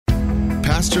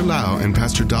Pastor Lau and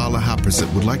Pastor Dala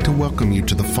Haprasit would like to welcome you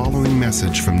to the following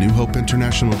message from New Hope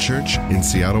International Church in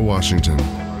Seattle, Washington.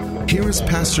 Here is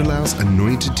Pastor Lau's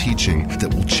anointed teaching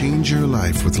that will change your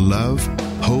life with love,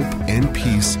 hope, and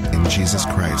peace in Jesus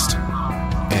Christ.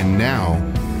 And now,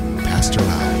 Pastor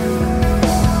Lau.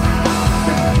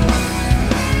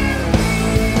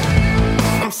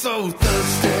 I'm so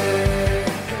thirsty.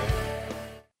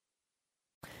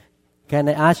 Can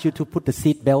I ask you to put the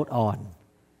seat belt on?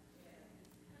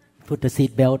 Put the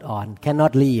seat belt on.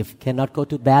 Cannot leave. Cannot go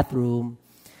to bathroom.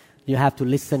 You have to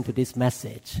listen to this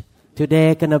message.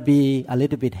 Today gonna be a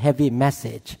little bit heavy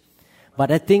message,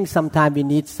 but I think sometimes we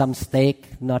need some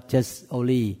steak, not just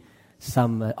only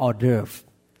some hors d'oeuvre.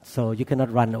 So you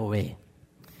cannot run away.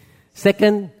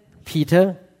 2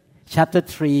 Peter chapter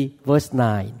 3 verse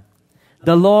 9.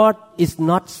 The Lord is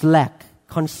not slack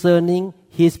concerning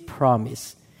His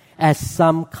promise, as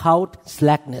some count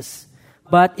slackness,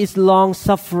 but is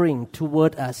long-suffering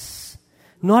toward us,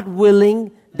 not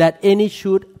willing that any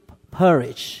should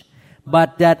perish,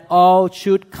 but that all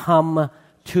should come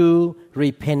to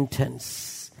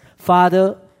repentance.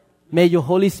 Father, may your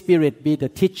Holy Spirit be the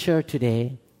teacher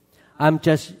today. I'm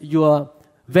just your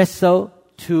vessel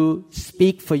to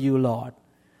speak for you, Lord.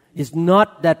 It's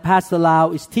not that Pastor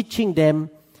Lau is teaching them,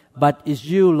 but it's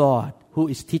you, Lord, who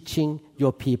is teaching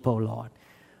your people, Lord.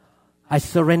 I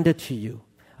surrender to you.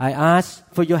 I ask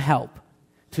for your help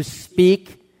to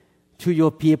speak to your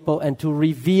people and to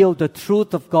reveal the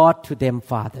truth of God to them,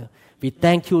 Father. We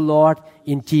thank you, Lord,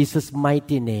 in Jesus'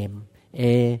 mighty name.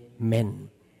 Amen.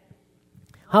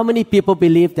 How many people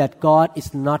believe that God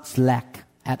is not slack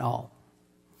at all?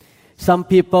 Some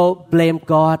people blame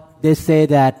God. They say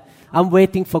that I'm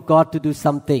waiting for God to do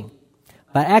something.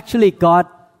 But actually, God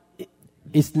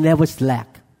is never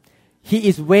slack. He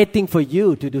is waiting for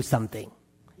you to do something.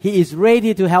 He is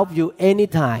ready to help you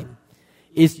anytime.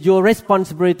 It's your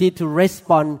responsibility to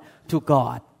respond to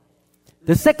God.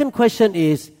 The second question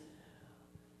is,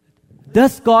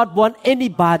 does God want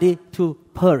anybody to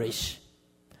perish?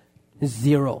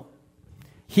 Zero.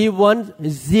 He wants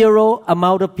zero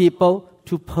amount of people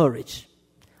to perish.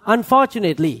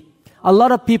 Unfortunately, a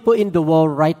lot of people in the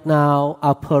world right now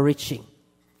are perishing.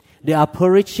 They are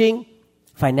perishing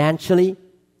financially,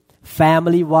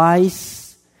 family-wise.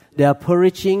 They are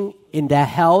perishing in their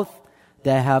health.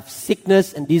 They have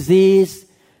sickness and disease.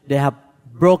 They have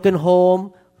broken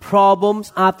home,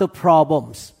 problems after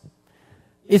problems.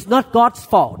 It's not God's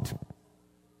fault.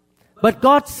 But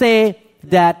God says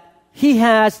that He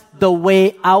has the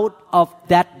way out of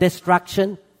that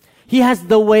destruction. He has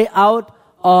the way out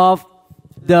of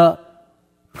the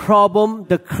problem,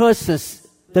 the curses,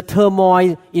 the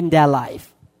turmoil in their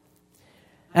life.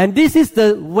 And this is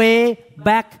the way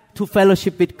back to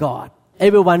fellowship with God.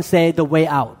 Everyone say the way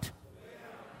out.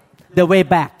 The way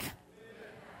back.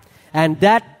 And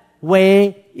that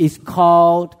way is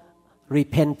called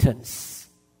repentance.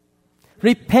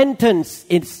 Repentance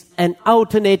is an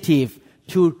alternative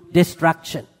to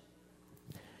destruction.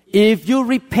 If you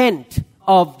repent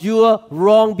of your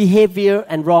wrong behavior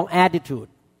and wrong attitude,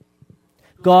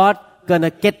 God gonna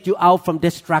get you out from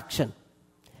destruction,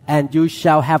 and you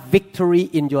shall have victory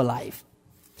in your life.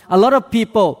 A lot of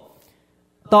people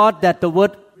thought that the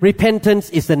word repentance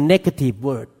is a negative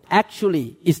word.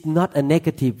 Actually, it's not a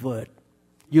negative word.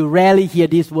 You rarely hear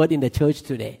this word in the church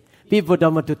today. People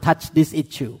don't want to touch this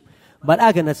issue. But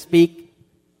I'm going to speak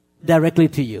directly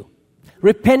to you.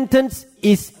 Repentance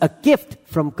is a gift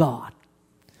from God.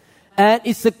 And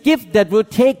it's a gift that will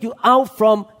take you out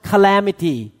from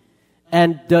calamity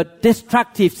and the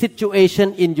destructive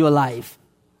situation in your life.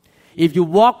 If you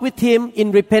walk with Him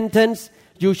in repentance,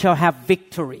 you shall have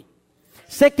victory.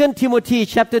 2 Timothy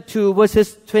chapter 2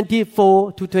 verses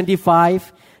 24 to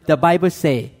 25, the Bible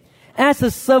says, as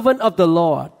a servant of the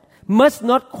Lord, must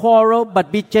not quarrel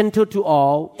but be gentle to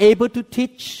all, able to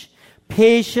teach,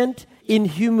 patient in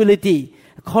humility,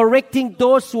 correcting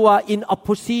those who are in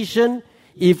opposition,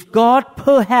 if God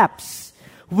perhaps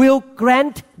will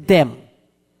grant them,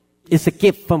 it's a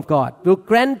gift from God, will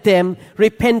grant them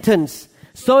repentance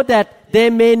so that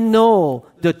they may know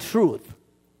the truth.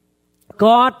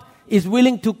 God is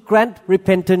willing to grant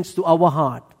repentance to our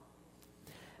heart.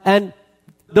 And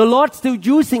the Lord's still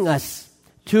using us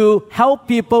to help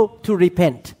people to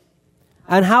repent.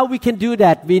 And how we can do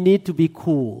that? We need to be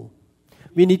cool.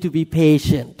 We need to be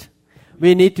patient.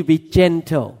 We need to be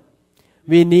gentle.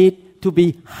 We need to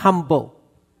be humble.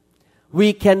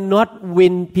 We cannot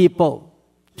win people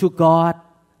to God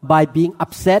by being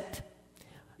upset,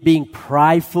 being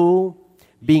prideful,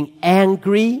 being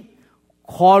angry,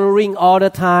 quarreling all the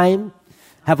time,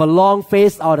 have a long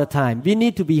face all the time. We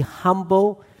need to be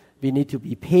humble, We need to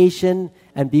be patient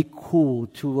and be cool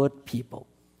toward people.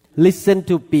 Listen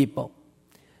to people.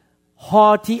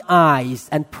 Haughty eyes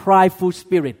and prideful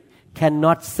spirit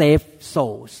cannot save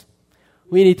souls.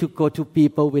 We need to go to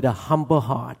people with a humble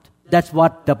heart. That's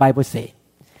what the Bible says.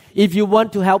 If you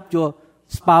want to help your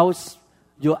spouse,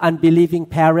 your unbelieving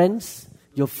parents,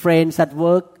 your friends at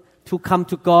work to come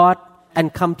to God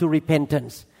and come to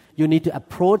repentance, you need to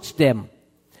approach them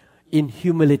in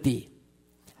humility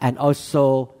and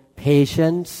also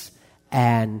patience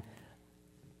and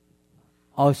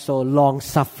also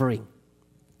long-suffering.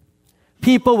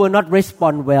 People will not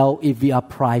respond well if we are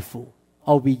prideful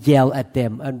or we yell at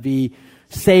them and we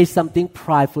say something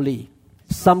pridefully.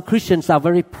 Some Christians are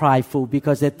very prideful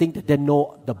because they think that they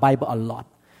know the Bible a lot.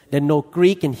 They know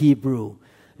Greek and Hebrew.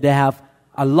 They have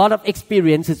a lot of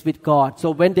experiences with God.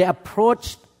 So when they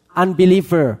approach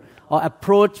unbeliever or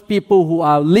approach people who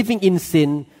are living in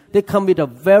sin, they come with a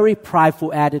very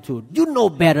prideful attitude. You know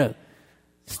better.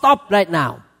 Stop right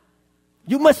now.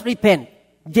 You must repent.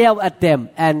 Yell at them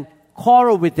and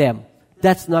quarrel with them.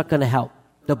 That's not going to help.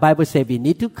 The Bible says we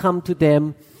need to come to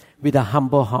them with a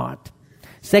humble heart.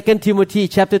 2 Timothy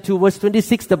chapter 2 verse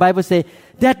 26, the Bible says,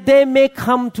 that they may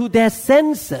come to their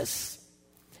senses.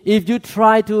 If you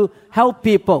try to help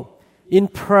people in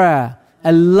prayer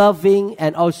and loving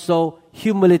and also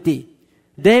humility,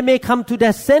 they may come to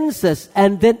their senses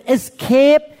and then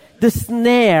escape the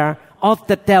snare of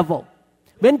the devil.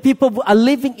 When people are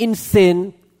living in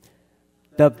sin,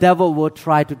 the devil will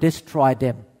try to destroy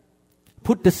them.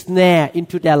 Put the snare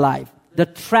into their life, the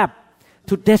trap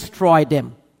to destroy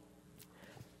them.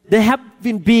 They have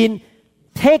been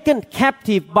taken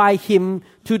captive by him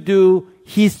to do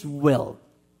his will.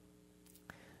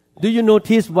 Do you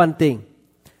notice one thing?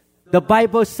 The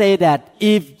Bible says that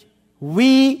if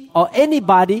we or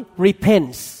anybody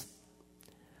repents,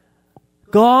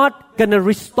 God gonna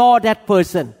restore that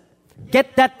person,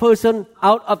 get that person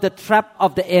out of the trap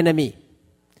of the enemy,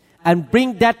 and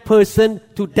bring that person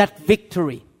to that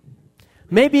victory.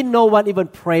 Maybe no one even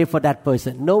pray for that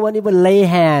person. No one even lay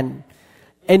hand,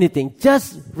 anything.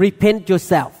 Just repent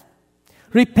yourself.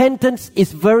 Repentance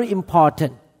is very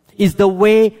important. It's the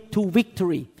way to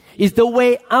victory. It's the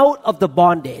way out of the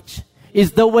bondage.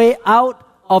 It's the way out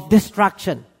of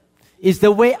destruction. It's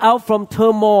the way out from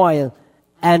turmoil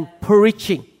and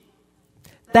perishing.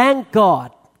 Thank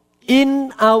God,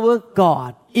 in our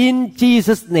God, in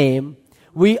Jesus' name,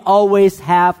 we always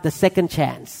have the second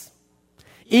chance.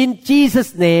 In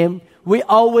Jesus' name, we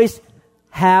always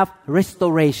have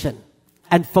restoration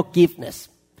and forgiveness.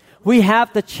 We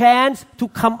have the chance to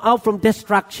come out from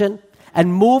destruction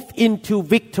and move into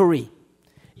victory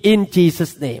in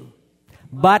Jesus' name.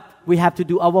 But we have to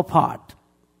do our part.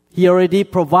 He already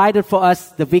provided for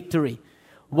us the victory.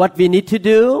 What we need to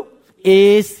do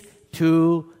is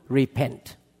to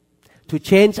repent, to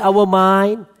change our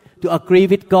mind, to agree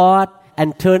with God,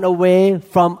 and turn away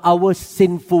from our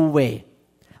sinful way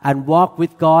and walk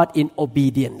with God in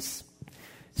obedience.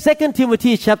 2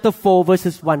 Timothy chapter 4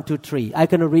 verses 1 to 3. I'm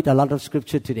going to read a lot of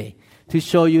scripture today to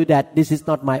show you that this is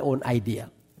not my own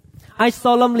idea. I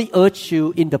solemnly urge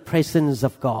you in the presence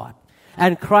of God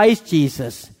and Christ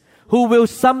Jesus, who will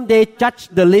someday judge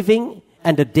the living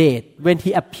and the dead when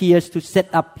he appears to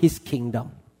set up his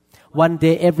kingdom. One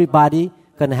day everybody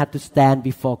going to have to stand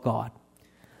before God.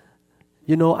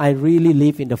 You know, I really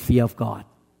live in the fear of God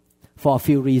for a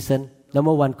few reasons.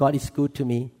 Number one, God is good to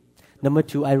me. Number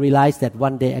two, I realize that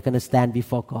one day I'm going to stand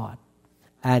before God.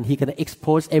 And He's going to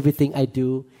expose everything I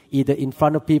do, either in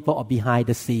front of people or behind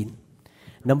the scene.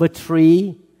 Number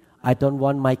three, I don't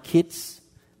want my kids,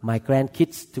 my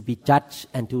grandkids to be judged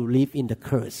and to live in the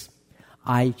curse.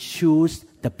 I choose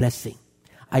the blessing.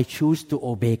 I choose to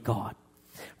obey God.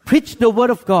 Preach the word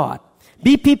of God.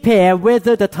 Be prepared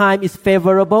whether the time is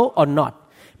favorable or not.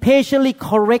 Patiently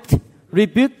correct,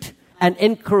 rebuke, and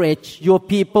encourage your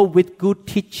people with good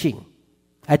teaching.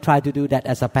 I try to do that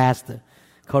as a pastor.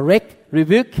 Correct,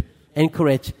 rebuke,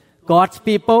 encourage God's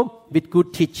people with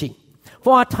good teaching.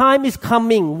 For a time is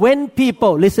coming when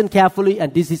people, listen carefully,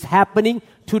 and this is happening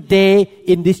today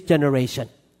in this generation.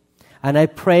 And I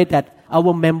pray that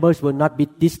our members will not be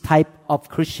this type of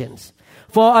Christians.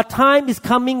 For a time is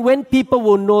coming when people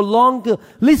will no longer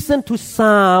listen to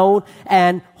sound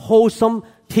and wholesome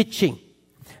teaching.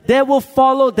 They will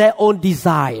follow their own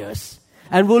desires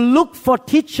and will look for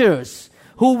teachers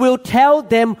who will tell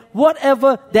them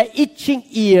whatever their itching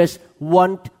ears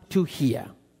want to hear.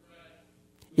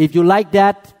 If you like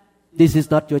that, this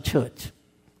is not your church,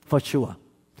 for sure.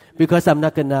 Because I'm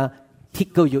not going to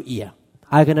tickle your ear.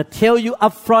 I'm going to tell you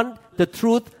up front the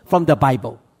truth from the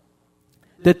Bible.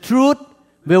 The truth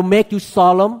will make you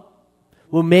solemn,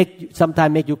 will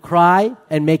sometimes make you cry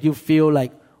and make you feel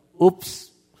like,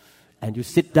 oops, and you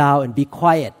sit down and be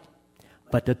quiet.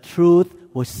 But the truth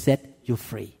will set you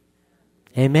free.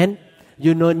 Amen?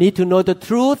 You need to know the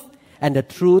truth, and the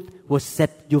truth will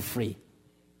set you free.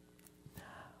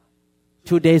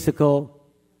 2 days ago,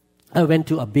 I went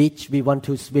to a beach. We want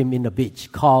to swim in a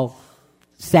beach called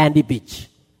Sandy Beach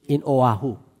in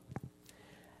Oahu.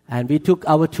 And we took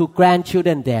our 2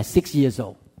 grandchildren there, 6 years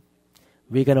old.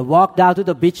 We're going to walk down to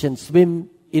the beach and swim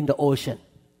in the ocean.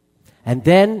 And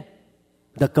then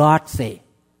the guard say,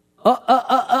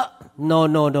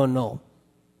 no.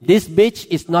 This beach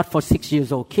is not for 6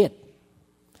 years old kid.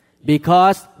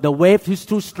 Because the wave is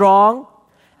too strong.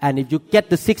 And if you get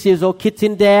the 6 years old kids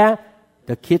in there,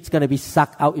 the kid's going to be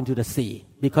sucked out into the sea.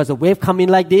 Because the wave come in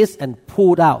like this and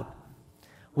pulled out.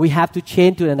 We have to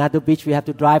change to another beach. We have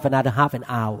to drive another half an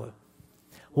hour.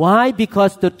 Why?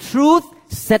 Because the truth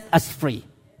set us free.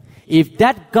 If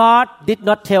that God did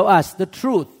not tell us the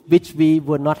truth, which we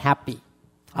were not happy.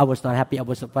 I was not happy. I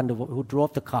was the one who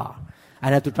drove the car. I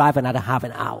had to drive another half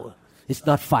an hour. It's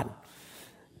not fun.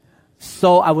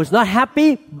 So I was not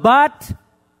happy, but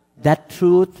that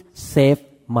truth saved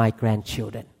my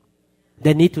grandchildren.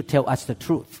 They need to tell us the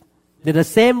truth. In the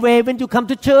same way, when you come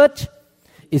to church,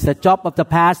 it's the job of the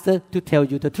pastor to tell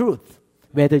you the truth,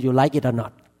 whether you like it or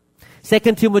not. 2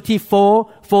 Timothy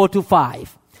 4:4-5.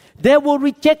 They will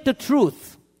reject the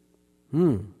truth.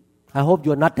 I hope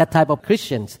you're not that type of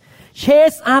Christians.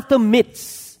 Chase after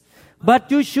myths.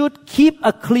 But you should keep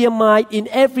a clear mind in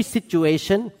every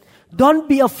situation. Don't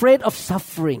be afraid of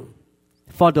suffering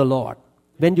for the Lord.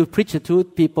 When you preach the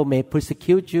truth, people may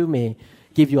persecute you, may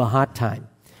give you a hard time.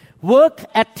 Work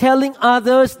at telling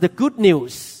others the good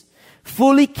news.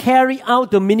 Fully carry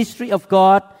out the ministry of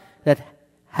God that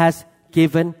has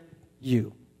given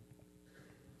you.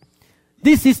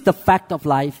 This is the fact of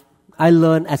life I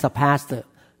learned as a pastor.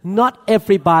 Not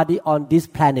everybody on this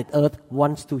planet Earth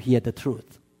wants to hear the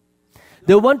truth.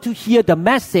 They want to hear the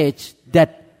message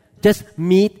that just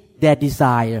meet their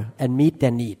desire and meet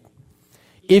their need.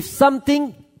 If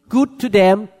something good to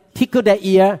them tickle their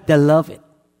ear, they love it.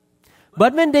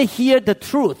 But when they hear the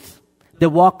truth, they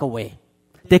walk away.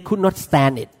 They could not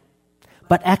stand it.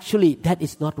 But actually, that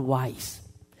is not wise.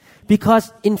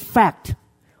 Because in fact,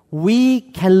 we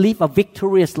can live a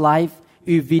victorious life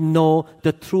if we know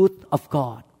the truth of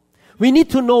God. We need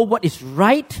to know what is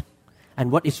right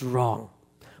and what is wrong.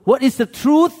 What is the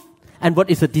truth and what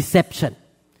is a deception.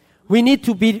 We need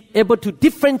to be able to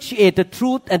differentiate the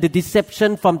truth and the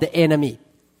deception from the enemy.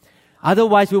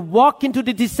 Otherwise, we walk into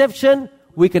the deception,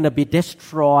 we're going to be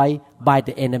destroyed by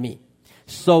the enemy.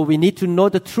 So we need to know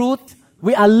the truth.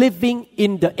 We are living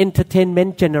in the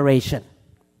entertainment generation.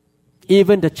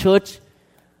 Even the church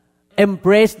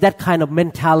embrace that kind of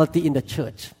mentality in the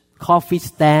church. Coffee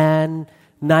stand,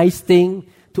 nice thing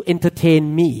to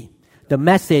entertain me. The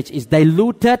message is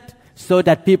diluted so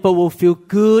that people will feel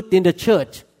good in the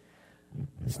church.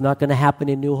 It's not going to happen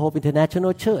in New Hope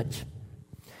International Church.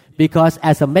 Because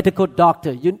as a medical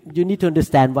doctor, you need to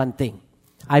understand one thing.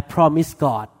 I promise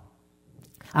God,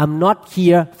 I'm not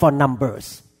here for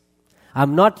numbers.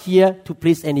 I'm not here to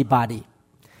please anybody.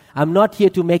 I'm not here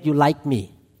to make you like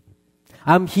me.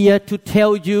 I'm here to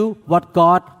tell you what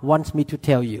God wants me to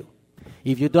tell you.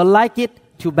 If you don't like it,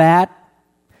 too bad.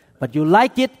 But you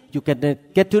like it, you can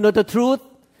get to know the truth,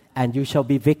 and you shall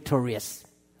be victorious.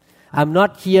 I'm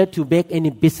not here to make any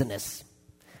business,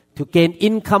 to gain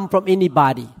income from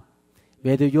anybody.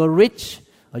 Whether you're rich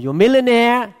or you're a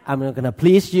millionaire, I'm not going to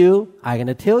please you. I'm going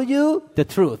to tell you the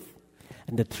truth.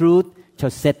 And the truth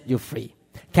shall set you free.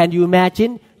 Can you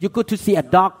imagine? You go to see a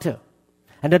doctor.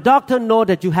 And the doctor knows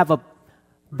that you have a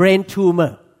brain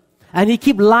tumor. And he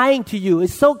keep lying to you.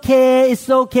 It's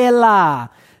okay lah.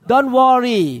 Don't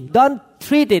worry. Don't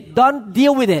treat it. Don't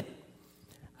deal with it.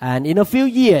 And in a few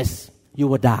years, you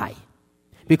will die.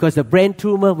 Because the brain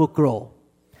tumor will grow.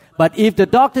 But if the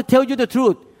doctor tells you the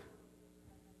truth,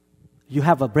 you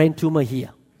have a brain tumor here.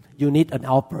 You need an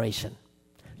operation.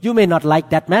 You may not like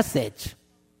that message,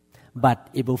 but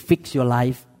it will fix your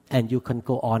life and you can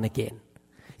go on again.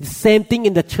 The same thing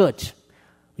in the church.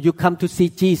 You come to see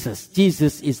Jesus.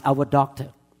 Jesus is our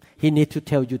doctor. He needs to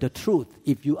tell you the truth.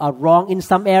 If you are wrong in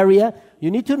some area,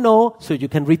 you need to know so you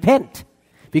can repent.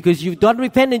 Because if you don't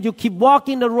repent and you keep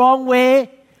walking the wrong way,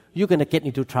 you're going to get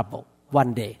into trouble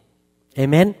one day.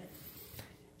 Amen?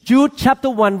 Jude chapter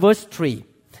 1 verse 3.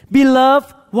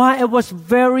 Beloved, while I was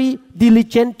very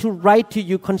diligent to write to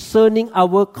you concerning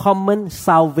our common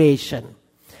salvation,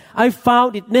 I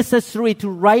found it necessary to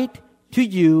write to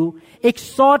you,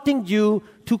 exhorting you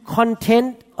to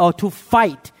contend or to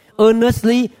fight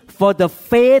earnestly for the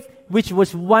faith which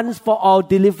was once for all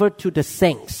delivered to the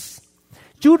saints.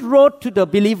 Jude wrote to the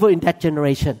believer in that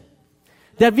generation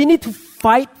that we need to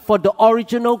fight for the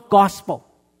original gospel,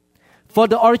 for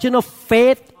the original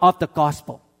faith of the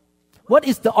gospel. What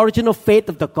is the original faith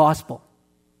of the gospel?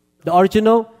 The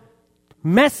original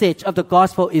message of the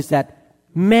gospel is that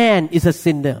man is a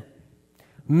sinner.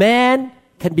 Man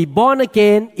can be born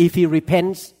again if he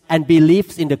repents and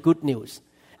believes in the good news.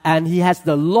 And he has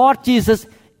the Lord Jesus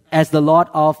as the Lord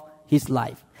of his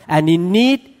life. And he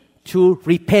needs to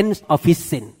repent of his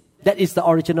sin. That is the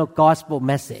original gospel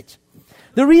message.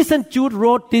 The reason Jude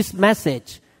wrote this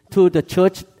message to the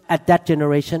church at that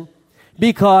generation,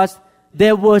 because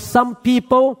there were some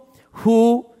people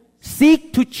who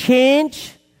seek to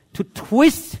change, to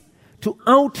twist, to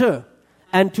alter,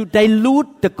 and to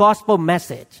dilute the gospel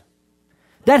message.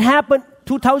 That happened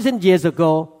 2,000 years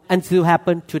ago and still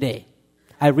happen today.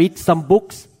 I read some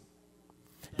books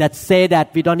that say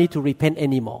that we don't need to repent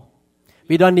anymore.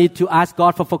 We don't need to ask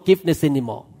God for forgiveness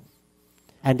anymore.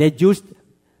 And they used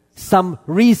some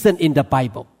reason in the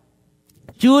Bible.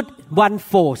 Jude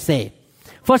 1:4 say,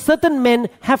 "For certain men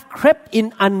have crept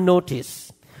in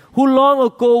unnoticed, who long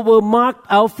ago were marked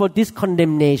out for this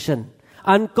condemnation,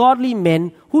 ungodly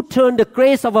men who turn the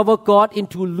grace of our God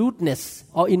into lewdness,"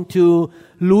 or into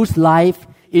loose life,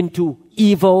 into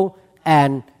evil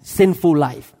and sinful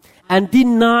life, "and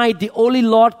deny the only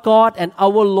Lord God and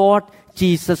our Lord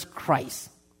Jesus Christ."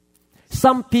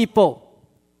 Some people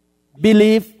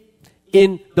believe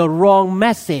in the wrong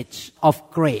message of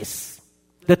grace,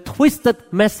 the twisted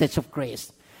message of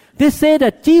grace. They say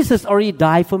that Jesus already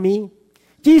died for me.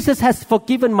 Jesus has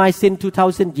forgiven my sin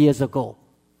 2,000 years ago.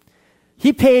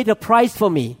 He paid the price for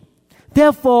me.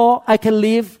 Therefore, I can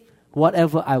live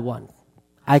whatever I want.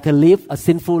 I can live a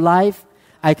sinful life.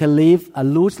 I can live a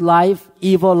loose life,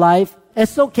 evil life.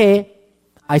 It's okay.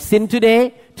 I sin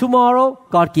today, tomorrow,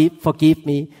 God forgive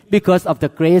me because of the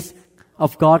grace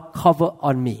of God cover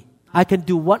on me. I can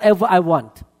do whatever I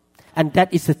want. And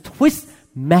that is a twist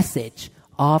message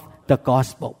of the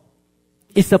gospel.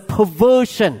 It's a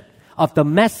perversion of the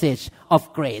message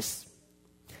of grace.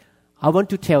 I want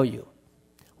to tell you,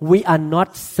 we are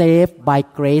not saved by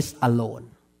grace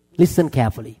alone. Listen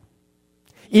carefully.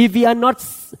 If we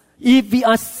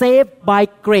are saved by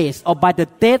grace or by the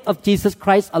death of Jesus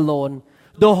Christ alone,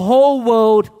 the whole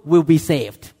world will be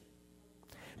saved.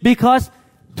 Because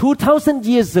 2,000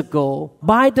 years ago,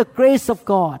 by the grace of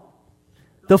God,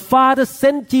 the Father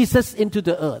sent Jesus into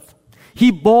the earth.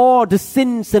 He bore the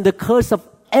sins and the curse of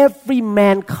every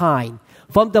mankind,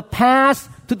 from the past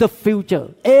to the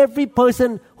future. Every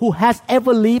person who has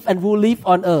ever lived and will live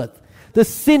on earth. The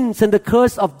sins and the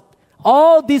curse of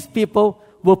all these people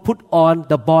were put on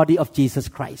the body of Jesus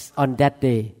Christ on that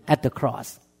day at the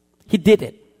cross. He did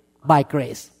it by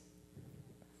grace.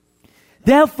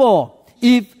 Therefore,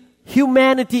 if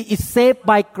humanity is saved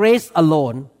by grace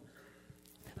alone,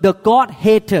 the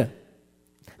God-hater,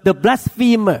 the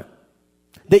blasphemer,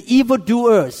 the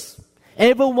evildoers,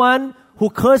 everyone who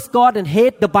curse God and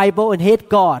hate the Bible and hate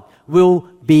God will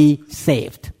be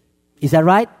saved. Is that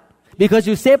right? Because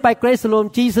you're saved by grace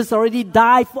alone, Jesus already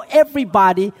died for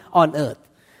everybody on earth.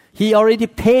 He already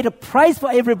paid a price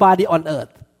for everybody on earth.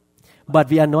 But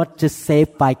we are not just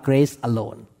saved by grace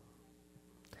alone.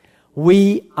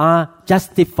 We are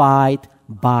justified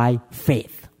by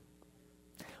faith.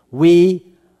 We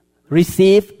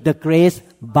receive the grace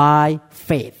by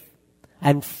faith.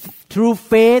 And through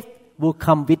faith will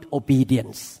come with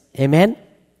obedience. Amen?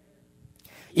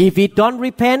 If we don't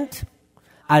repent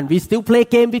and we still play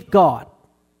game with God,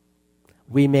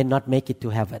 we may not make it to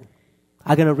heaven.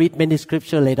 I'm going to read many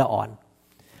scriptures later on.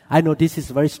 I know this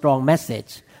is a very strong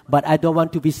message, but I don't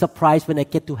want to be surprised when I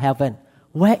get to heaven.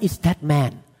 Where is that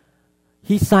man?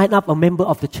 He signed up a member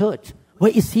of the church.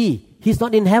 Where is he? He's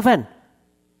not in heaven.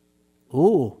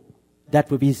 Oh, that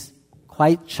would be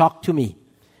quite shock to me,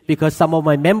 because some of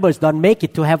my members don't make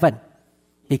it to heaven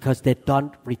because they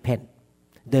don't repent.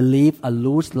 They live a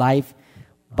loose life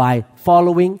by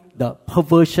following the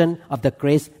perversion of the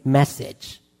grace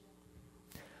message.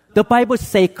 The Bible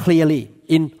says clearly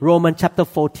in Romans chapter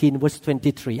 14 verse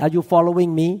 23. Are you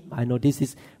following me? I know this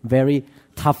is very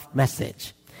tough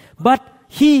message. But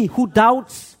he who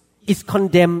doubts is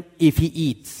condemned if he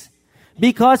eats,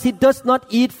 because he does not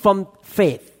eat from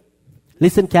faith.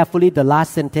 Listen carefully, the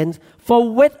last sentence.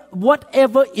 For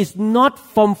whatever is not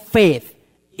from faith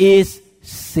is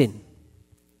sin.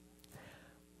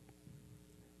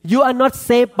 You are not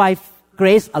saved by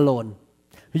grace alone.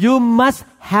 You must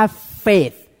have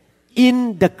faith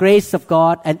in the grace of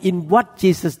God and in what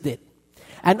Jesus did.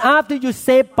 And after you're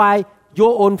saved by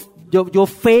your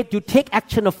faith, you take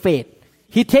action of faith.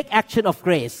 He take action of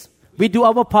grace. We do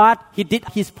our part, He did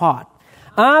His part.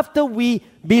 After we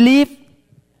believe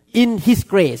in His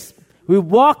grace, we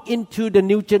walk into the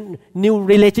new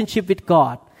relationship with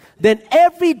God, then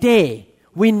every day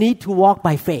we need to walk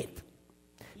by faith.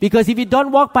 Because if we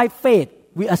don't walk by faith,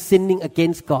 we are sinning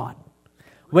against God.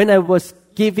 When I was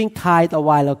giving tithe a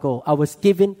while ago, I was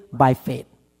giving by faith.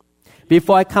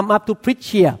 Before I come up to preach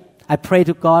here, I pray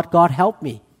to God, God help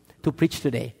me to preach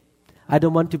today. I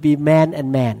don't want to be man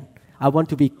and man. I want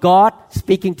to be God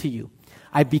speaking to you.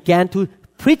 I began to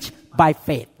preach by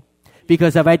faith.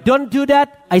 Because if I don't do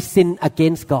that, I sin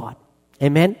against God.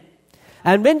 Amen?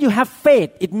 And when you have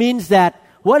faith, it means that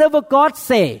whatever God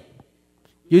say,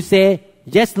 you say,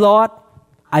 yes, Lord,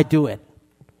 I do it.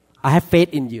 I have faith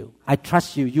in you. I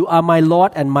trust you. You are my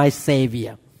Lord and my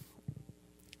Savior.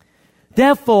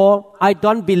 Therefore, I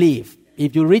don't believe.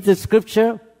 If you read the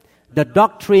scripture, the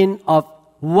doctrine of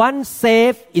one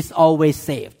saved is always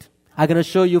saved. I'm going to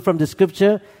show you from the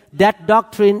scripture that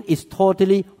doctrine is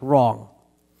totally wrong.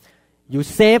 You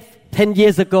saved 10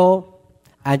 years ago,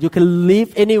 and you can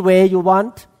live any way you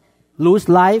want, lose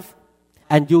life,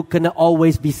 and you can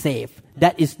always be saved.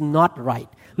 That is not right.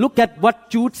 Look at what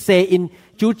Jude say in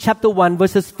Jude chapter 1,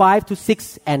 verses 5 to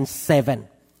 6 and 7.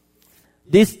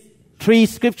 These three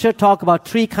scripture talk about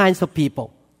three kinds of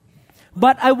people.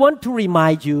 But I want to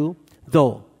remind you,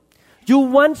 though, you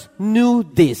once knew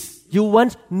this. You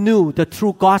once knew the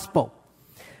true gospel.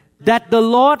 That the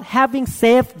Lord, having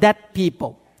saved that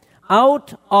people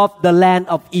out of the land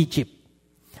of Egypt,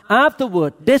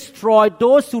 afterward destroyed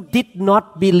those who did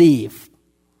not believe.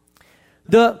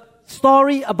 The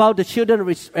story about the children of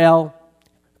Israel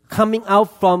coming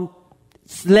out from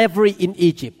slavery in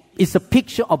Egypt is a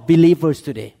picture of believers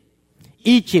today.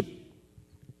 Egypt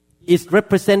is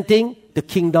representing the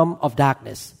kingdom of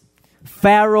darkness.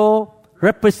 Pharaoh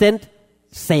represents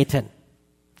Satan.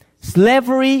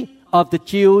 Slavery of the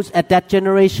Jews at that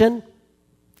generation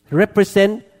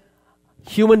represent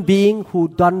human beings who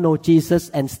don't know Jesus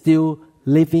and still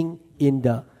living in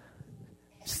the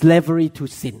slavery to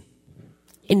sin,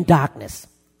 in darkness.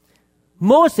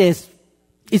 Moses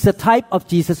is a type of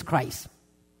Jesus Christ.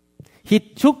 He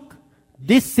took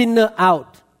this sinner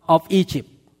out of Egypt,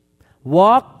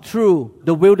 walked through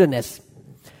the wilderness.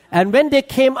 And when they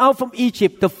came out from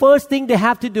Egypt, the first thing they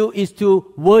have to do is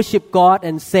to worship God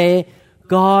and say,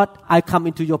 God, I come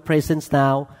into your presence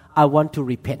now. I want to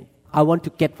repent. I want to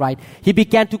get right. He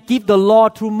began to give the law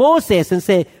through Moses and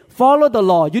say, follow the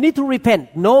law. You need to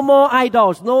repent. No more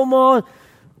idols. No more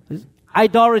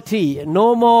idolatry.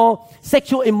 No more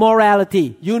sexual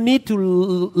immorality. You need to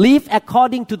live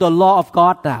according to the law of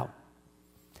God now.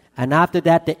 And after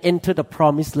that, they enter the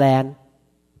promised land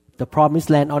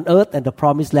on earth and the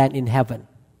promised land in heaven.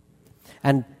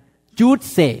 And Jude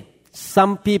say,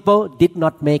 some people did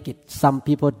not make it. Some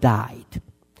people died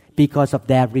because of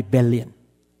their rebellion.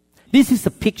 This is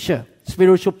a picture,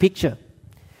 spiritual picture,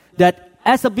 that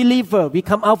as a believer, we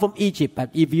come out from Egypt, but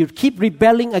if you keep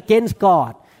rebelling against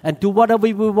God and do whatever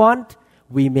we want,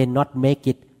 we may not make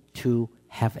it to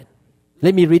heaven.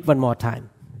 Let me read one more time.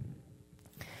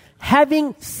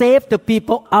 Having saved the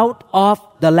people out of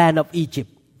the land of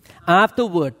Egypt,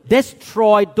 afterward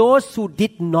destroyed those who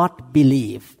did not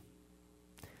believe,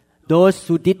 those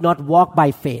who did not walk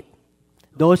by faith,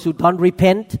 those who don't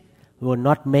repent will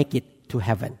not make it to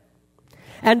heaven.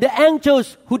 And the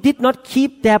angels who did not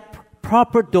keep their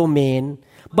proper domain,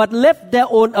 but left their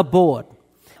own abode,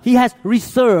 He has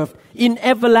reserved in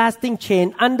everlasting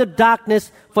chain under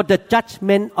darkness for the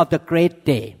judgment of the great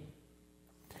day.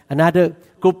 Another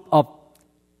group of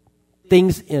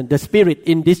things in the spirit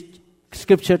in this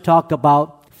scripture talk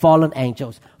about fallen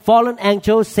angels. Fallen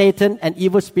angels, Satan and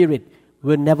evil spirit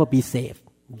will never be saved.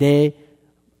 They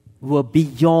were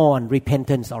beyond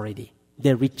repentance already.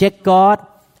 They reject God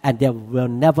and they will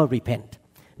never repent.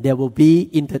 They will be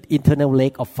in the eternal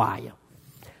lake of fire.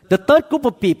 The third group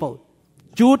of people,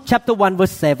 Jude chapter 1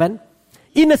 verse 7,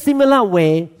 in a similar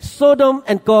way, Sodom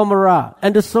and Gomorrah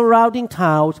and the surrounding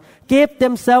towns gave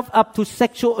themselves up to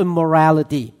sexual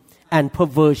immorality and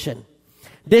perversion.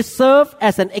 They serve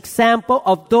as an example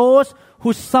of those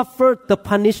who suffered the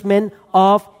punishment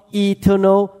of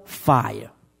eternal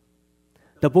fire.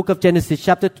 The book of Genesis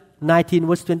chapter 19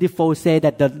 verse 24 says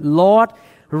that the Lord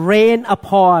rained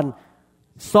upon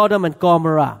Sodom and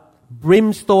Gomorrah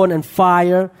brimstone and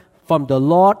fire from the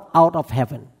Lord out of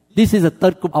heaven. This is the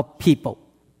third group of people.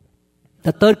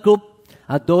 The third group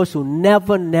are those who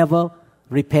never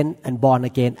repent and born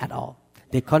again at all.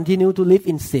 They continue to live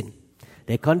in sin.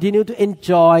 They continue to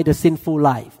enjoy the sinful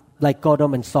life like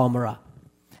Sodom and Gomorrah.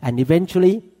 And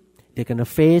eventually, they're going to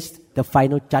face the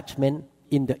final judgment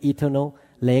in the eternal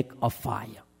lake of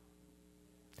fire.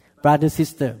 Brother and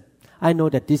sister, I know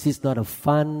that this is not a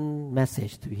fun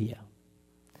message to hear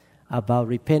about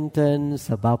repentance,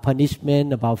 about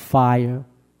punishment, about fire.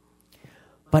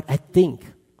 But I think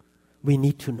we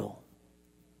need to know.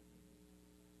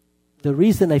 The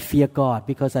reason I fear God,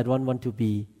 because I don't want to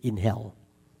be in hell.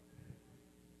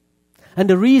 And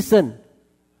the reason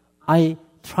I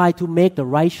try to make the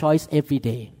right choice every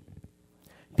day,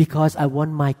 because I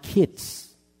want my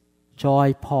kids,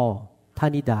 Joy, Paul,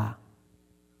 Tanida,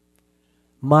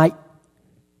 my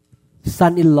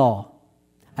son-in-law,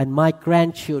 and my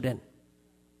grandchildren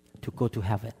to go to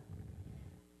heaven.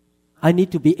 I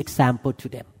need to be example to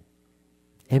them.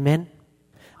 Amen.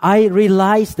 I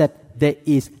realize that there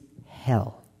is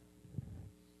hell.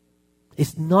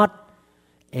 It's not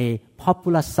a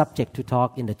popular subject to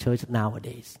talk in the church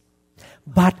nowadays.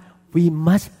 But we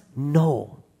must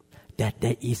know that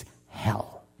there is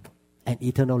hell, an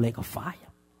eternal lake of fire,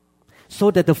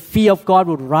 so that the fear of God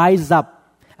would rise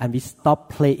up and we stop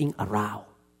playing around.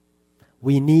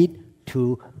 We need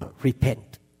to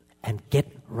repent and get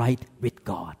right with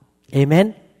God.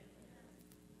 Amen?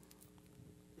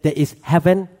 There is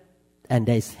heaven and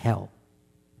there is hell.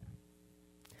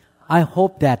 I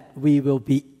hope that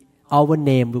our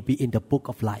name will be in the book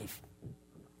of life,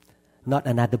 not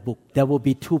another book. There will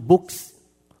be 2 books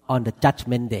on the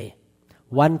judgment day.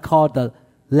 One called the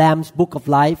Lamb's Book of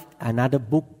Life. Another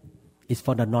book is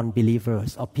for the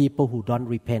non-believers or people who don't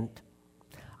repent.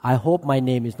 I hope my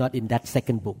name is not in that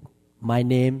second book. My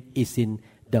name is in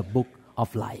the book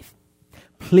of life.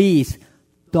 Please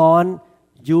don't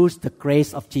use the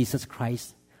grace of Jesus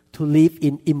Christ to live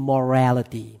in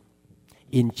immorality,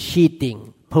 in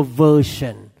cheating,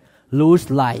 perversion, lose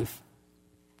life,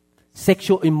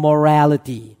 sexual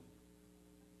immorality,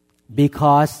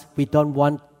 because we don't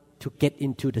want to get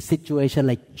into the situation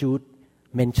like Jude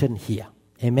mentioned here.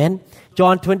 Amen.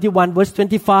 John 21 verse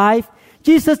 25.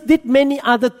 Jesus did many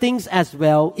other things as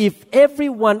well. If every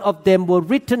one of them were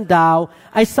written down,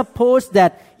 I suppose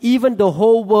that even the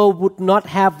whole world would not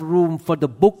have room for the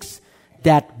books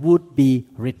that would be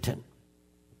written.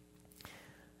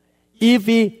 If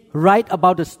we write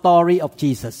about the story of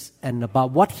Jesus and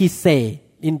about what he said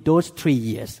in those 3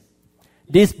 years,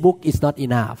 this book is not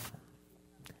enough.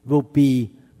 It will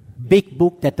be a big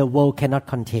book that the world cannot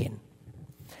contain.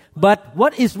 But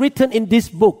what is written in this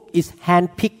book is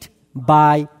handpicked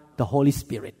by the Holy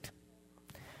Spirit.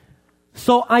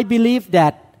 So I believe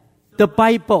that the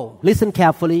Bible, listen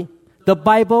carefully, the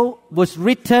Bible was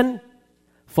written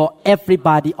for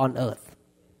everybody on earth.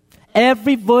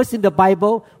 Every verse in the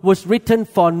Bible was written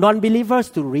for non-believers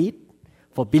to read,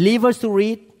 for believers to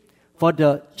read, for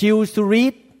the Jews to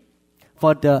read,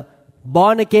 for the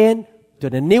born again, to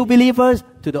the new believers,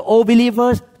 to the old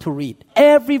believers to read.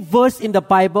 Every verse in the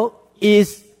Bible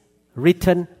is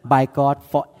written by God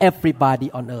for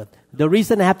everybody on earth. The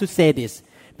reason I have to say this,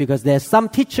 because there's some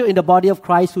teacher in the body of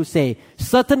Christ who say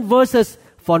certain verses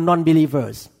for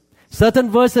non-believers, certain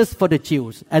verses for the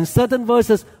Jews, and certain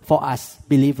verses for us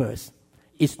believers.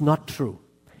 It's not true.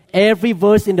 Every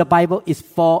verse in the Bible is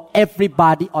for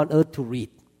everybody on earth to read.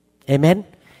 Amen?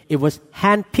 It was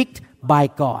handpicked by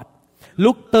God.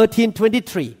 Luke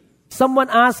 13:23. Someone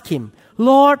asked him,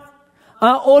 Lord,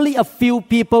 are only a few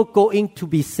people going to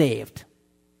be saved?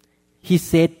 He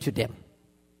said to them.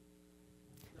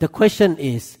 The question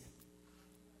is,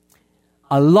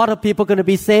 a lot of people going to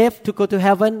be saved to go to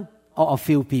heaven or a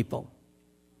few people?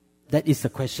 That is the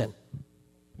question.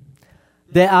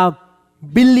 There are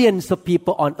billions of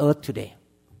people on earth today.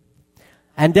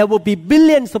 And there will be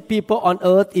billions of people on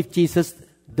earth if Jesus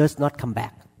does not come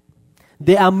back.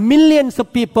 There are millions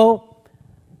of people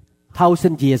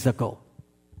 1,000 years ago.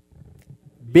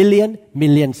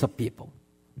 Millions of people.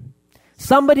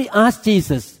 Somebody asked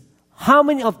Jesus, how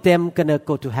many of them gonna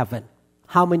go to heaven?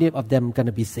 How many of them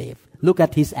gonna be saved? Look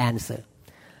at his answer.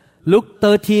 Luke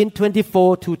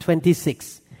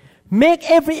 13:24-26. Make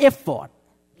every effort.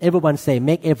 Everyone say,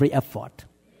 make every effort.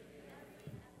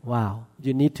 Wow,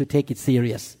 you need to take it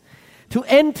serious. To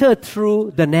enter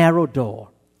through the narrow door.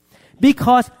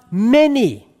 Because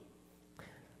many,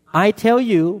 I tell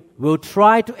you, will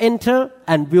try to enter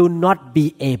and will not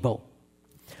be able.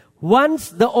 Once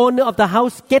the owner of the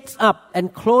house gets up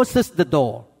and closes the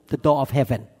door of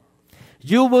heaven,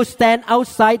 you will stand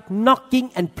outside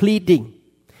knocking and pleading,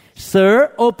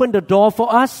 Sir, open the door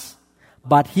for us.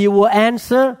 But he will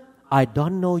answer, I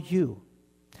don't know you,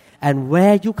 and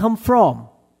where you come from.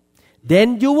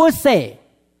 Then you will say,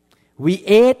 we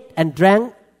ate and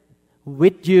drank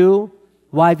with you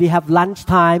while we have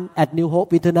lunchtime at New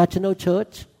Hope International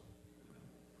Church.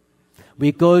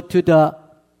 We go to the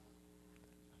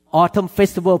autumn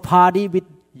festival party with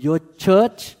your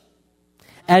church,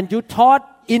 and you taught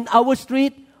in our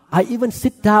street. I even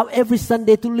sit down every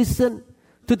Sunday to listen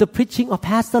to the preaching of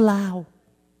Pastor Lau.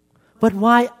 But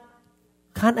why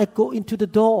can't I go into the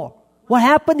door? What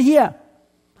happened here?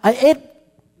 I ate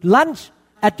lunch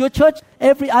at your church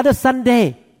every other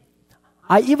Sunday.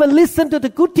 I even listened to the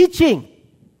good teaching.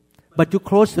 But you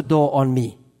closed the door on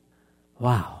me.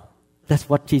 Wow. That's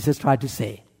what Jesus tried to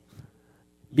say.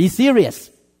 Be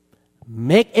serious.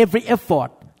 Make every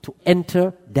effort to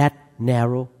enter that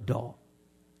narrow door.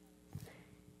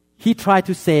 He tried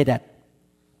to say that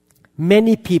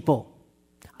many people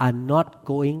are not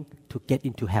going to get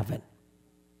into heaven.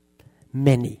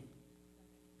 Many.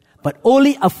 But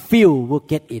only a few will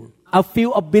get in. A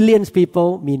few of billions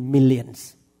people mean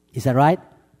millions. Is that right?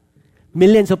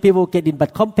 Millions of people will get in.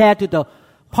 But compared to the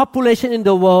population in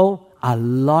the world, a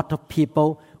lot of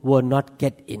people will not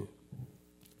get in.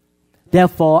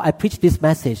 Therefore, I preach this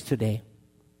message today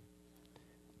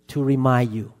to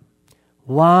remind you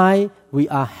why we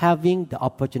are having the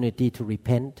opportunity to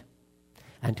repent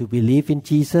and to believe in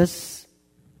Jesus,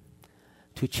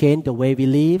 to change the way we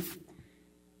live,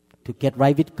 to get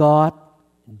right with God.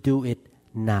 Do it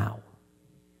now.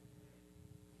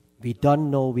 We don't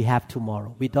know we have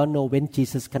tomorrow. We don't know when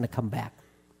Jesus is going to come back.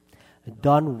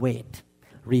 Don't wait.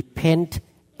 Repent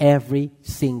every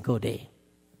single day.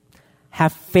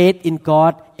 Have faith in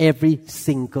God every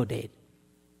single day.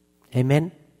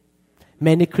 Amen?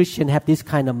 Many Christians have this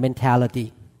kind of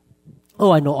mentality.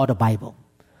 Oh, I know all the Bible.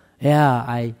 Yeah,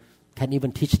 I can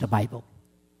even teach the Bible.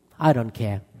 I don't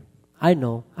care. I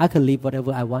know. I can live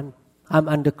whatever I want. I'm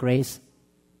under grace.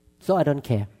 So I don't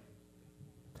care.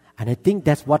 And I think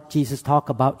that's what Jesus talked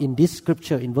about in this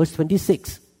scripture in verse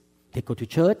 26. They go to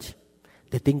church.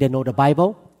 They think they know the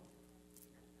Bible.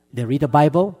 They read the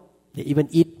Bible. They even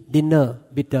eat dinner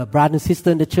with the brother and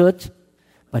sister in the church.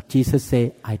 But Jesus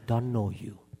said, I don't know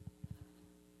you.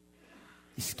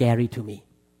 It's scary to me.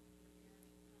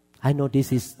 I know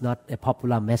this is not a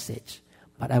popular message,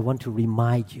 but I want to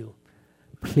remind you,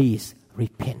 please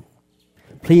repent.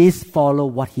 Please follow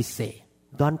what He says.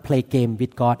 Don't play game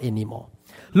with God anymore.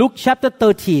 Luke chapter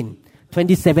 13,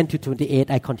 27 to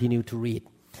 28, I continue to read.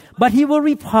 But He will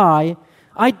reply,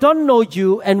 I don't know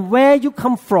you and where you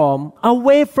come from.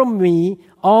 Away from me,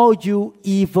 all you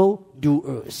evil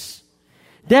doers.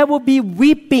 There will be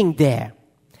weeping there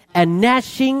and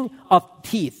gnashing of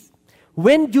teeth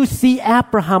when you see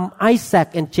Abraham,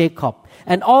 Isaac, and Jacob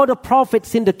and all the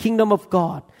prophets in the kingdom of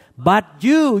God, but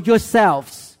you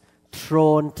yourselves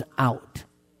thrown out.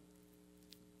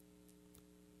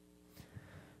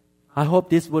 I hope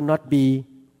this will not be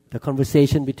the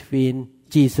conversation between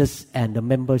Jesus and the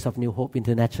members of New Hope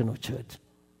International Church,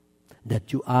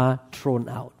 that you are thrown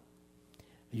out.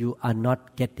 You are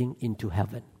not getting into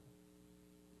heaven.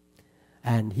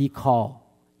 And He called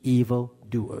evil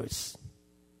doers.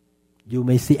 You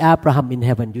may see Abraham in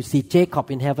heaven, you see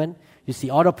Jacob in heaven, you see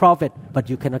all the prophets, but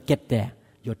you cannot get there.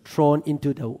 You're thrown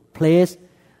into the place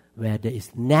where there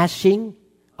is gnashing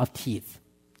of teeth,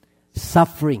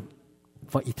 suffering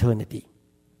for eternity.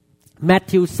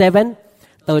 Matthew 7,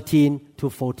 13 to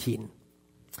 14.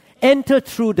 Enter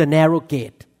through the narrow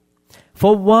gate.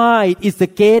 For wide is the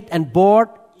gate and broad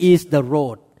is the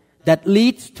road that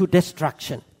leads to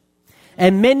destruction.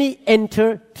 And many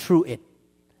enter through it.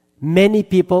 Many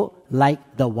people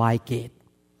like the wide gate.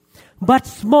 But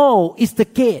small is the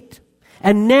gate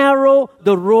and narrow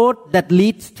the road that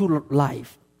leads to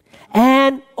life.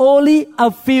 And only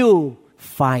a few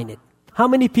find it. How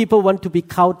many people want to be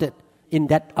counted in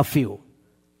that a few?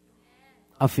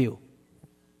 A few.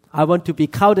 I want to be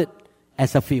counted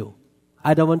as a few.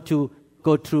 I don't want to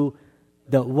go through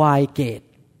the wide gate.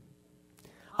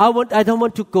 I don't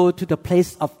want to go to the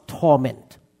place of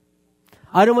torment.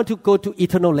 I don't want to go to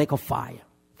eternal lake of fire.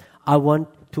 I want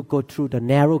to go through the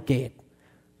narrow gate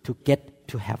to get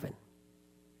to heaven.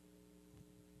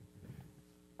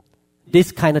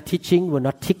 This kind of teaching will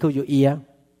not tickle your ear,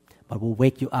 but will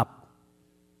wake you up.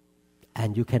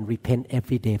 And you can repent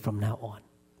every day from now on.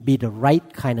 Be the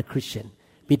right kind of Christian.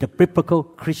 Be the biblical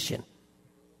Christian.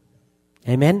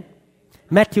 Amen?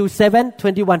 Matthew 7,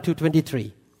 21 to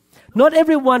 23. Not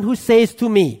everyone who says to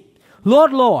me,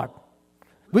 Lord, Lord,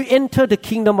 will enter the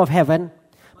kingdom of heaven,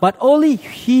 but only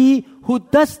he who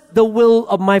does the will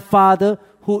of my Father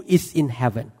who is in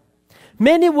heaven.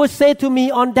 Many will say to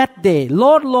me on that day,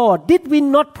 Lord, Lord, did we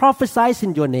not prophesy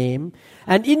in your name,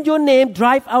 and in your name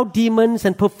drive out demons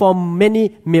and perform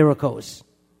many miracles?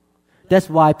 That's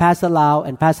why Pastor Lau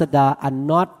and Pastor Da are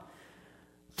not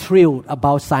thrilled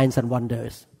about signs and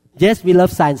wonders. Yes, we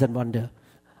love signs and wonders.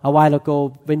 A while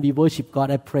ago, when we worship God,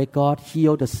 I pray, God,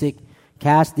 heal the sick,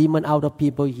 cast demon out of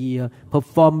people here,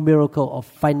 perform miracle of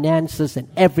finances and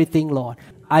everything, Lord.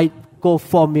 I go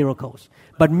for miracles.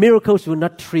 But miracles will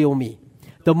not thrill me.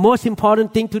 The most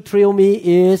important thing to thrill me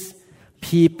is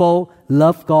people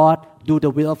love God, do the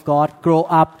will of God, grow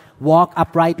up, walk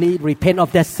uprightly, repent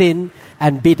of their sin,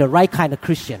 and be the right kind of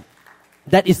Christian.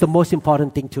 That is the most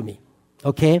important thing to me.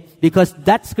 Okay? Because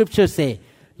that scripture say,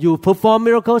 you perform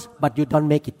miracles, but you don't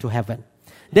make it to heaven.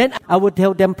 Then I would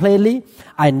tell them plainly,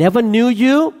 I never knew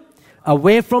you.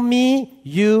 Away from me,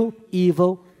 you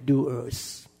evil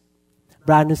doers.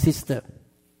 Brother and sister,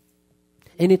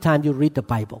 anytime you read the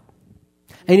Bible,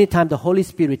 anytime the Holy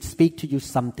Spirit speaks to you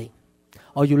something,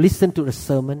 or you listen to a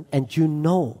sermon and you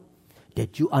know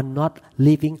that you are not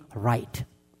living right,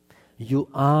 you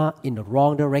are in the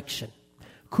wrong direction,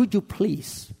 could you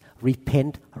please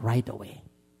repent right away?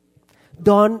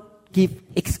 Don't give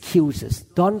excuses.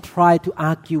 Don't try to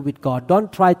argue with God.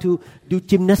 Don't try to do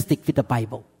gymnastics with the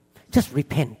Bible. Just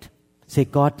repent. Say,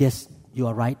 God, yes, you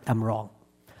are right. I'm wrong.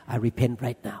 I repent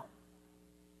right now.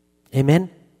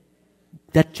 Amen?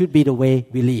 That should be the way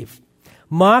we live.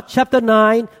 Mark chapter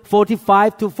 9,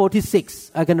 45 to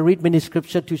 46. I'm going to read many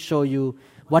scriptures to show you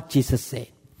what Jesus said.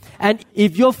 And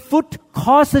if your foot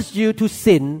causes you to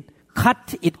sin,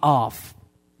 cut it off.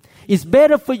 It's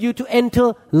better for you to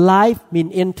enter life,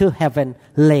 enter heaven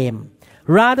lame,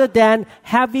 rather than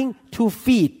having 2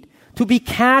 feet to be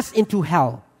cast into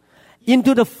hell,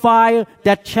 into the fire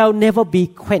that shall never be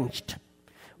quenched,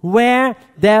 where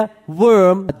the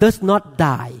worm does not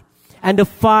die, and the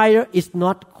fire is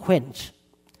not quenched.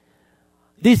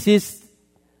 This is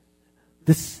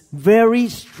this very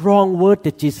strong word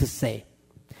that Jesus said.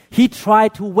 He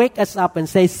tried to wake us up and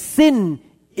say, sin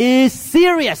is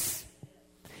serious.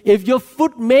 If your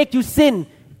foot makes you sin,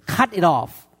 cut it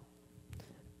off.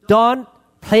 Don't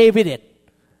play with it.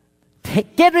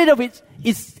 Get rid of it.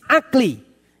 It's ugly.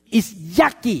 It's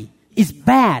yucky. It's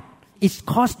bad. It's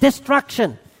cause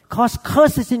destruction. Cause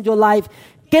curses in your life.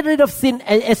 Get rid of sin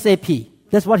ASAP.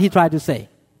 That's what he tried to say.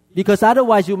 Because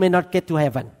otherwise you may not get to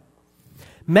heaven.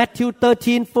 Matthew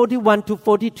 13, 41 to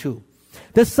 42.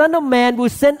 The Son of Man will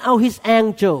send out his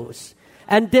angels,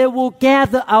 and they will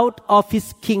gather out of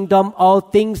his kingdom all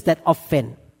things that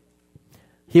offend.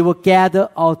 He will gather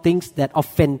all things that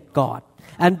offend God.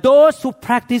 And those who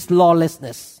practice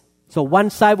lawlessness. So one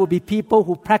side will be people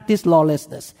who practice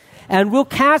lawlessness. And will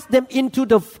cast them into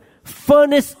the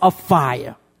furnace of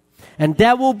fire. And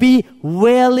there will be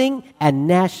wailing and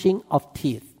gnashing of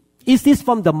teeth. Is this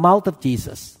from the mouth of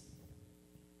Jesus?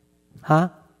 Huh?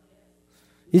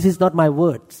 This is not my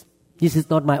words. This is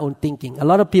not my own thinking. A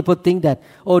lot of people think that,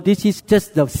 oh, this is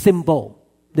just the symbol.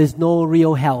 There's no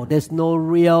real hell. There's no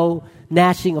real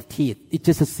gnashing of teeth. It's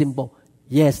just a symbol.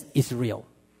 Yes, it's real.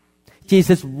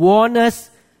 Jesus warned us,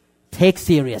 take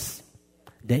serious.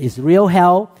 There is real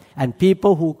hell, and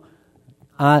people who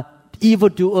are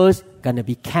evildoers going to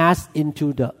be cast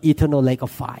into the eternal lake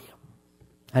of fire.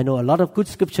 I know a lot of good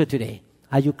scripture today.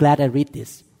 Are you glad I read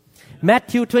this?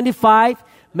 Matthew 25,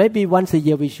 maybe once a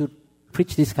year we should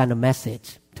preach this kind of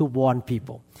message to warn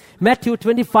people. Matthew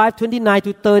 25, 29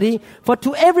 to 30. For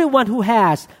to everyone who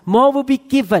has, more will be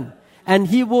given, and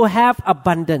he will have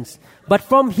abundance. But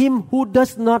from him who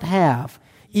does not have,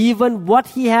 even what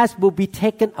he has will be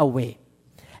taken away.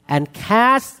 And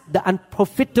cast the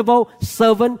unprofitable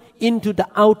servant into the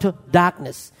outer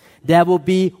darkness. There will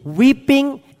be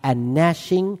weeping and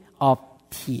gnashing of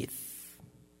teeth.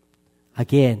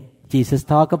 Again, Jesus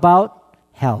talked about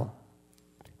hell.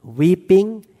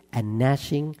 Weeping and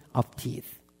gnashing of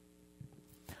teeth.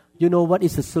 You know what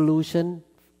is the solution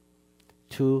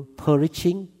to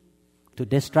perishing, to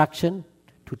destruction,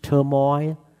 to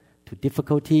turmoil, to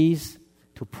difficulties,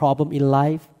 to problem in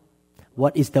life?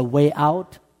 What is the way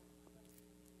out?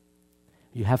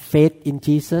 You have faith in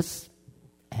Jesus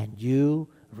and you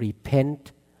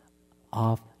repent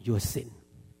of your sin.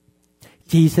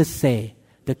 Jesus said,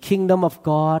 the kingdom of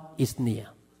God is near.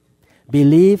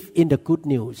 Believe in the good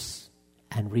news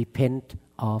and repent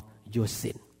of your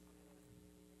sin.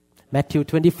 Matthew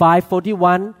 25,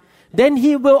 41. Then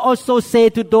he will also say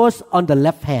to those on the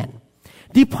left hand,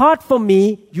 depart from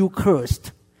me, you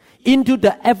cursed, into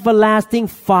the everlasting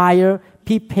fire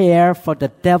prepared for the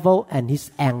devil and his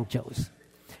angels.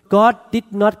 God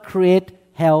did not create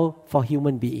hell for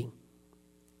human beings.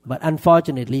 But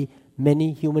unfortunately,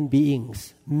 many human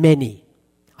beings,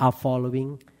 are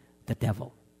following the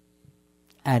devil.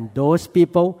 And those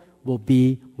people will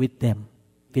be with them,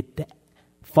 with the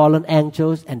fallen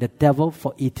angels and the devil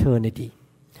for eternity.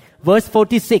 Verse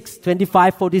 46,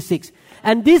 25, 46.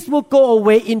 And this will go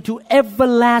away into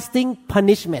everlasting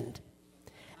punishment,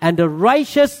 and the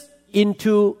righteous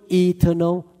into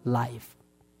eternal life.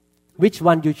 Which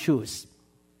one you choose?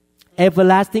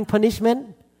 Everlasting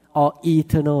punishment or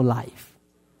eternal life?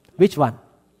 Which one?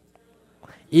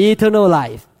 Eternal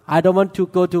life. I don't want to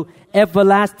go to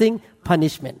everlasting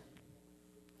punishment.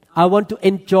 I want to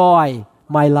enjoy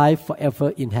my life forever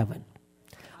in heaven.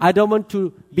 I don't want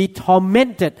to be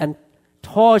tormented and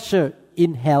tortured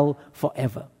in hell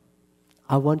forever.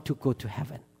 I want to go to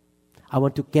heaven. I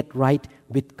want to get right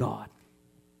with God.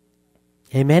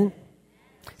 Amen.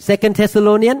 2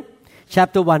 Thessalonians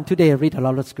chapter 1. Today I read a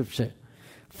lot of scripture.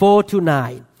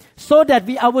 4-9. So that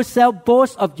we ourselves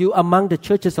boast of you among the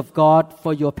churches of God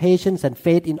for your patience and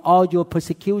faith in all your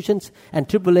persecutions and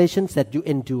tribulations that you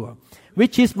endure,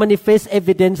 which is manifest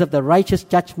evidence of the righteous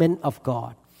judgment of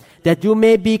God, that you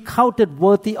may be counted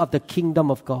worthy of the kingdom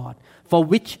of God, for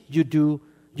which you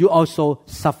also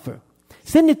suffer.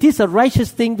 Since it is a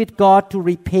righteous thing with God to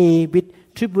repay with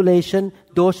tribulation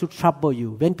those who trouble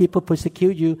you. When people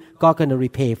persecute you, God going to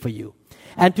repay for you.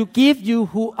 And to give you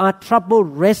who are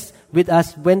troubled rest with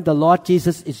us when the Lord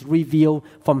Jesus is revealed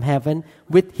from heaven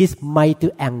with his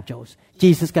mighty angels.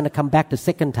 Jesus is going to come back the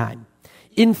second time.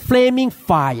 In flaming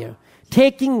fire,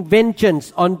 taking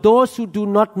vengeance on those who do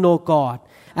not know God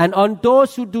and on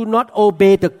those who do not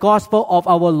obey the gospel of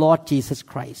our Lord Jesus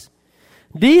Christ.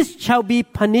 These shall be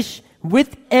punished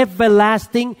with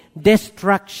everlasting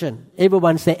destruction.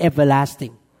 Everyone say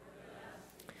everlasting.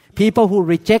 People who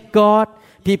reject God,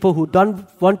 people who don't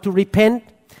want to repent,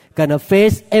 gonna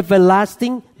face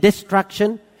everlasting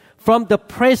destruction from the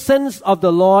presence of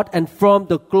the Lord and from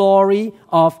the glory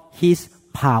of his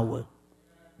power.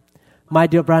 My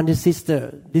dear brother and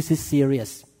sister, this is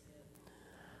serious.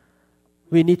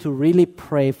 We need to really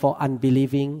pray for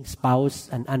unbelieving spouse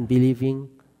and unbelieving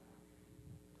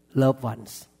loved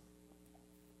ones.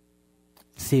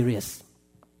 Serious.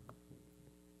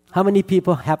 How many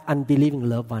people have unbelieving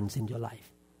loved ones in your life?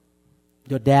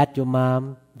 Your dad, your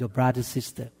mom, your brother,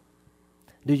 sister.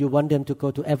 Do you want them to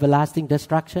go to everlasting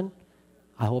destruction?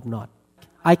 I hope not.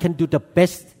 I can do the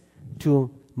best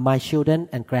to my children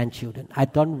and grandchildren. I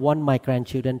don't want my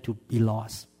grandchildren to be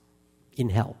lost in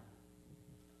hell.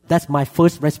 That's my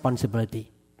first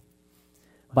responsibility.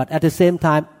 But at the same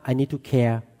time, I need to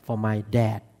care for my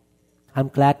dad. I'm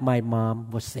glad my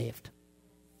mom was saved.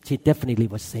 She definitely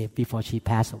was saved before she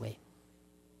passed away.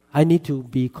 I need to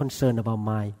be concerned about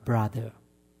my brother,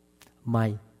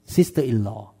 my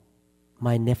sister-in-law,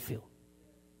 my nephew,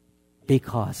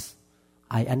 because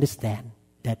I understand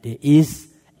that there is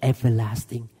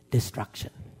everlasting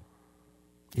destruction.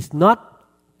 It's not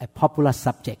a popular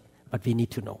subject, but we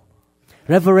need to know.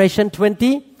 Revelation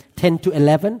 20,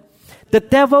 10-11. The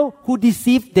devil who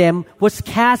deceived them was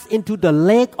cast into the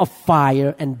lake of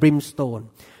fire and brimstone,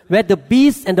 where the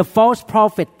beast and the false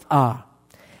prophet are.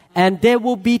 And they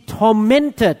will be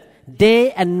tormented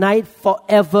day and night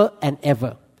forever and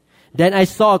ever. Then I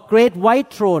saw a great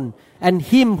white throne and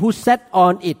him who sat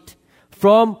on it,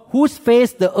 from whose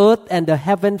face the earth and the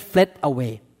heaven fled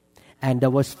away. And there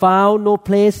was found no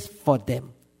place for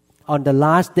them. On the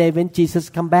last day when Jesus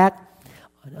come back,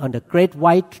 on the great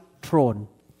white throne,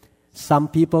 some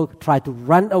people tried to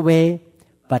run away,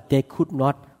 but they could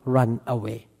not run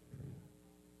away.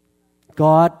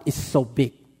 God is so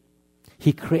big.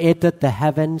 He created the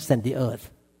heavens and the earth.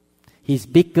 He's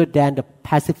bigger than the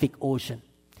Pacific Ocean.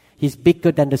 He's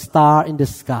bigger than the star in the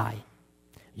sky.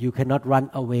 You cannot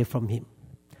run away from him.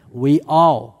 We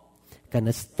all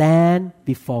gonna stand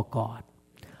before God.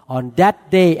 On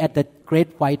that day at the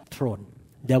great white throne,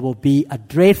 there will be a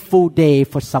dreadful day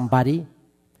for somebody,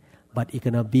 but it's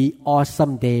gonna be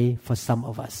awesome day for some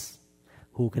of us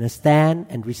who gonna stand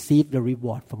and receive the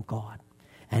reward from God.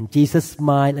 And Jesus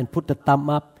smiled and put the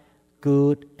thumb up.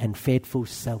 Good and faithful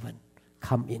servant,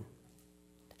 come in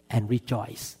and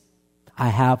rejoice. I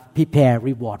have prepared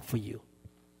reward for you.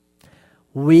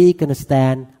 We're going to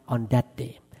stand on that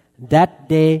day. That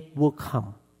day will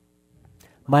come.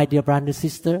 My dear brother and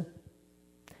sister,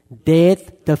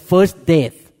 death, the first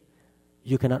death,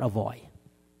 you cannot avoid.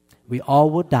 We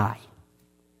all will die.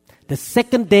 The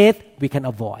second death, we can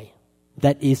avoid.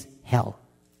 That is hell.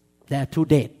 There are two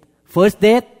deaths. First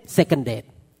death, second death.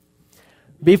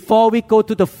 Before we go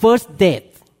to the first death,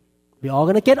 we're all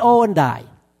going to get old and die.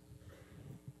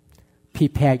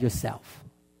 Prepare yourself.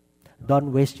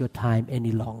 Don't waste your time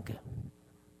any longer.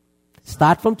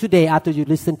 Start from today after you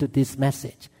listen to this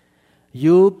message.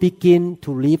 You begin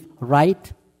to live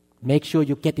right. Make sure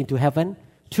you get into heaven.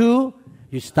 2,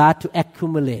 you start to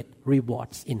accumulate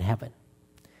rewards in heaven.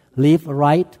 Live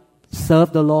right,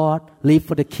 serve the Lord, live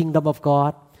for the kingdom of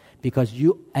God, because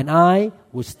you and I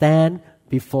will stand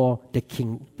before the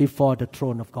King, before the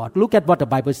throne of God. Look at what the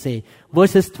Bible says,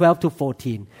 verses 12 to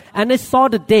 14. And I saw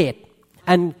the dead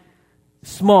and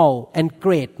small and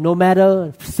great, no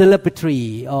matter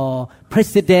celebrity or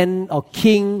president or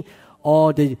king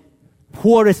or the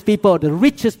poorest people, the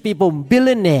richest people,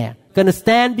 billionaire, gonna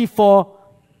stand before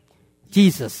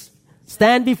Jesus,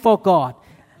 stand before God.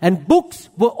 And books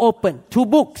were opened, 2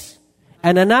 books.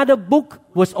 And another book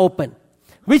was opened,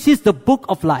 which is the book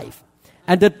of life.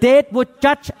 And the dead were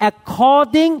judged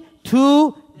according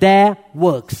to their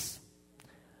works.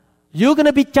 You're going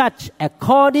to be judged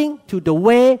according to the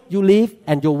way you live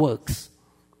and your works.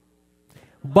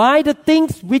 By the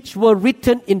things which were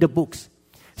written in the books.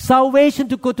 Salvation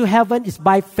to go to heaven is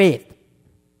by faith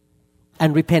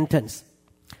and repentance.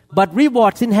 But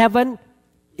rewards in heaven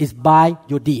is by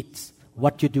your deeds,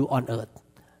 what you do on earth.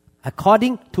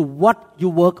 According to what you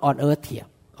work on earth here.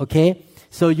 Okay?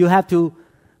 So you have to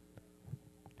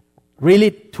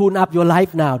really tune up your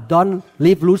life now. Don't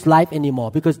live loose life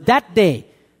anymore. Because that day,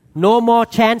 no more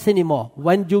chance anymore.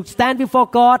 When you stand before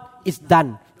God, it's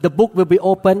done. The book will be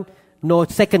open. No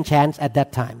second chance at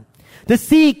that time. The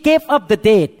sea gave up the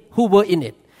dead who were in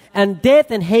it. And death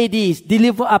and Hades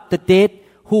deliver up the dead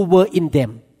who were in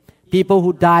them. People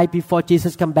who die before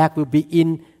Jesus come back will be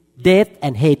in death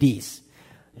and Hades.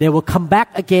 They will come back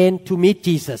again to meet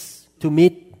Jesus, to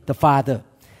meet the Father.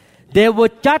 They were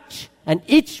judged, and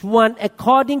each one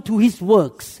according to his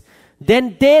works.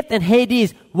 Then death and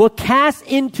Hades were cast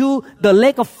into the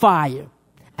lake of fire.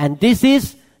 And this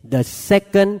is the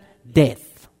second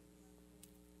death.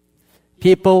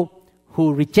 People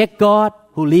who reject God,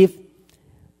 who live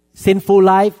sinful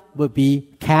life, will be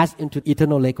cast into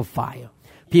eternal lake of fire.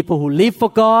 People who live for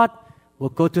God will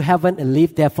go to heaven and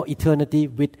live there for eternity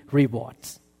with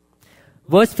rewards.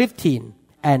 Verse 15,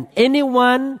 and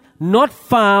anyone not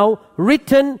found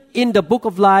written in the book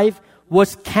of life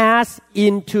was cast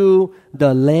into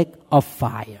the lake of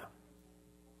fire.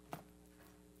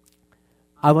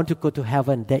 I want to go to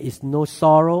heaven. There is no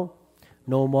sorrow,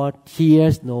 no more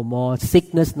tears, no more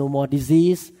sickness, no more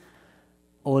disease.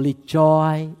 Only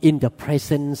joy in the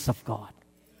presence of God.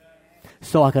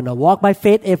 So I'm going to walk by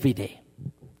faith every day.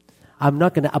 I'm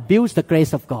not going to abuse the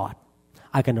grace of God.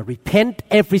 I'm going to repent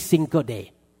every single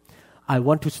day. I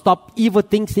want to stop evil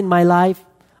things in my life.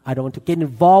 I don't want to get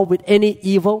involved with any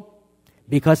evil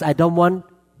because I don't want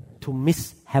to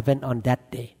miss heaven on that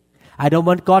day. I don't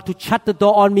want God to shut the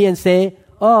door on me and say,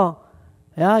 oh,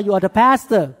 yeah, you are the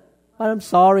pastor, but I'm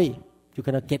sorry, you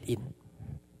cannot get in.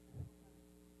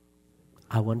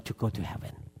 I want to go to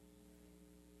heaven.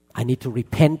 I need to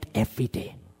repent every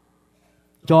day.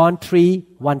 John 3,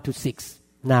 1-6.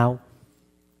 Now,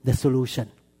 the solution.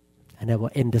 And I will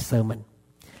end the sermon.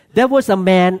 There was a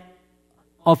man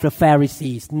of the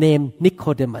Pharisees named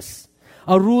Nicodemus,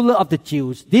 a ruler of the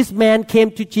Jews. This man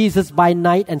came to Jesus by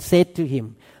night and said to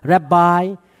him,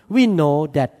 Rabbi, we know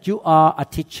that you are a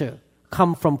teacher,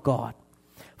 come from God.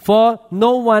 For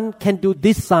no one can do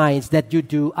these signs that you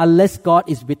do unless God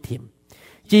is with him.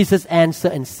 Jesus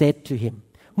answered and said to him,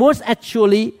 most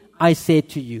assuredly, I say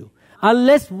to you,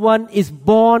 unless one is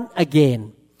born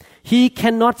again, he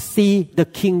cannot see the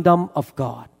kingdom of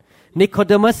God.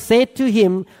 Nicodemus said to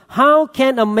him, how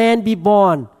can a man be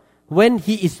born when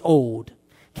he is old?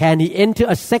 Can he enter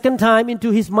a second time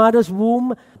into his mother's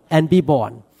womb and be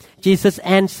born? Jesus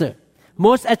answered,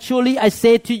 most assuredly, I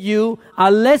say to you,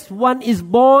 unless one is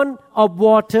born of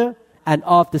water and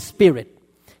of the Spirit,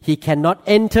 he cannot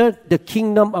enter the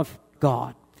kingdom of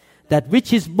God. That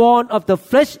which is born of the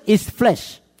flesh is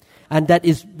flesh, and that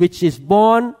is which is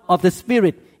born of the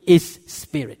Spirit is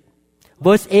spirit.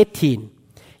 Verse 18.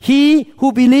 He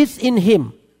who believes in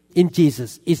him, in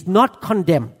Jesus, is not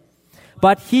condemned.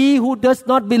 But he who does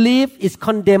not believe is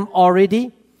condemned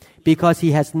already, because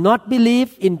he has not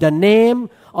believed in the name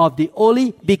of the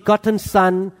only begotten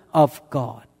Son of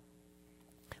God.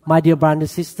 My dear brother and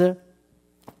sister,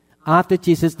 after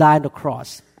Jesus died on the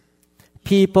cross,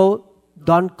 people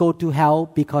don't go to hell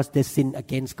because they sin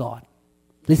against God.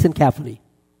 Listen carefully.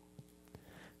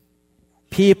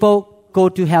 People go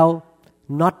to hell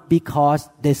not because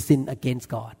they sin against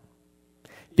God.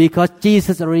 Because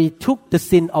Jesus already took the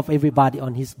sin of everybody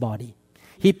on his body.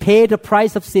 He paid the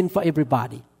price of sin for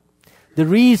everybody. The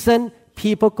reason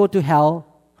people go to hell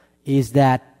is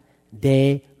that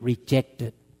they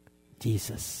rejected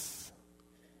Jesus.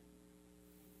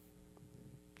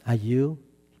 Are you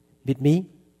with me?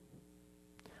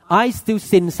 I still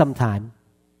sin sometimes.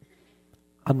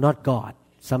 I'm not God.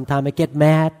 Sometimes I get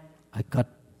mad. I got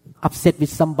upset with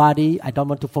somebody. I don't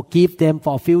want to forgive them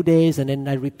for a few days, and then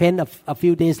I repent a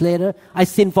few days later. I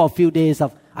sin for a few days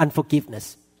of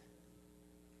unforgiveness.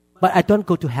 But I don't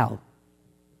go to hell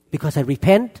because I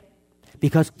repent,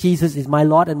 because Jesus is my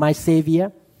Lord and my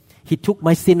Savior. He took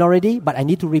my sin already, but I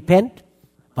need to repent.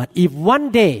 But if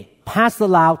one day Pastor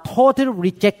Lau totally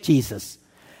reject Jesus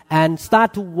and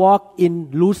start to walk in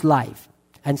loose life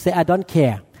and say, I don't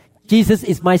care. Jesus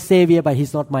is my Savior, but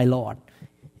He's not my Lord.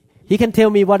 He can tell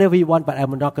me whatever He wants, but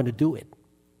I'm not going to do it.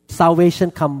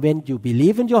 Salvation comes when you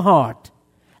believe in your heart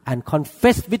and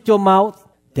confess with your mouth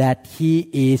that He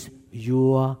is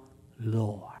your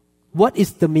Lord. What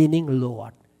is the meaning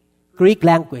Lord? Greek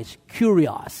language,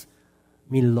 kurios,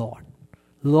 mean Lord.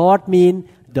 Lord means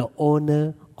the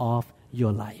owner of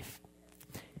your life.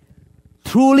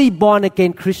 Truly born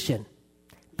again Christian,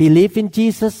 believe in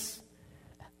Jesus,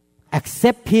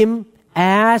 accept Him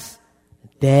as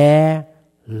their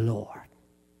Lord.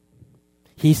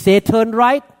 He said turn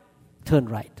right, turn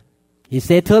right. He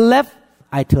said turn left,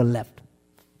 I turn left.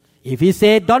 If He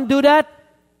said don't do that,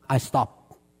 I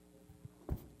stop.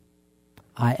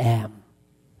 I am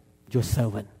your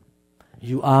servant.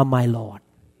 You are my Lord.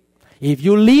 If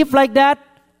you live like that,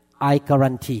 I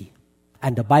guarantee,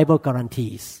 and the Bible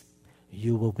guarantees,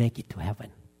 you will make it to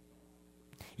heaven.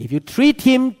 If you treat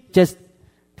Him just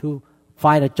to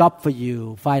find a job for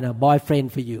you, find a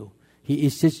boyfriend for you, He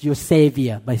is just your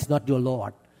Savior, but He's not your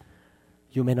Lord,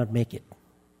 you may not make it.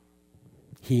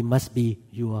 He must be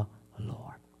your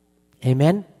Lord.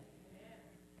 Amen?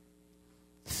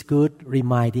 It's good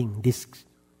reminding this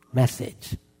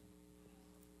message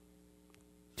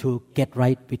to get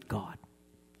right with God,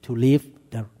 to live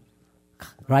the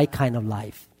right kind of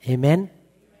life. Amen?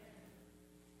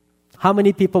 How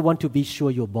many people want to be sure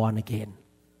you're born again?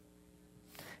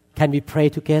 Can we pray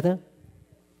together?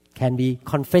 Can we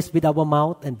confess with our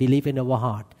mouth and believe in our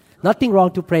heart? Nothing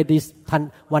wrong to pray this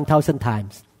 1,000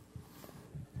 times.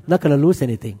 Not going to lose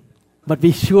anything. But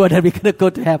be sure that we're going to go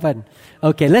to heaven.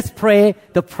 Okay, let's pray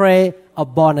the prayer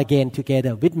of born again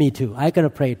together with me too. I'm going to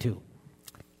pray too.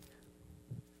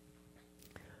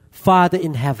 Father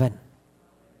in heaven,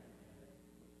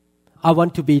 I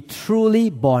want to be truly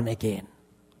born again.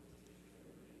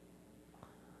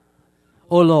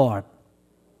 O Lord,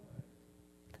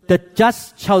 the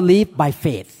just shall live by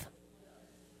faith,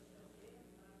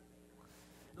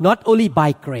 not only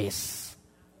by grace.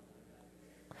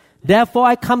 Therefore,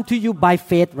 I come to you by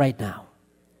faith right now.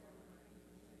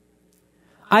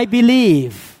 I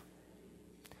believe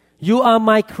you are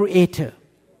my Creator,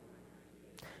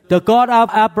 the God of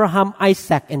Abraham,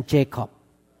 Isaac, and Jacob.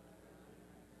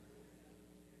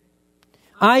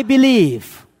 I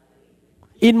believe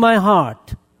in my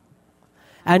heart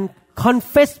and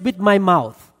confess with my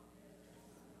mouth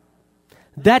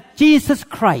that Jesus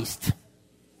Christ,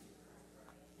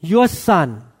 your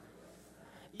Son,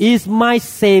 is my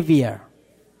Savior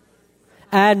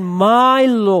and my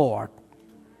Lord.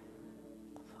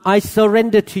 I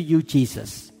surrender to you,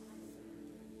 Jesus.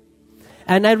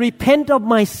 And I repent of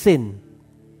my sin,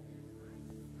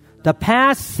 the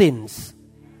past sins,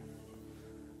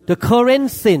 the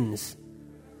current sins,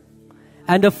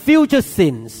 and the future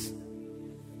sins.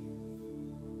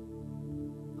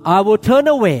 I will turn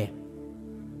away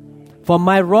from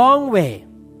my wrong way.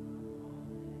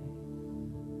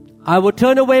 I will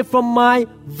turn away from my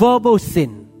verbal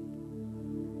sin,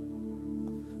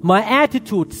 my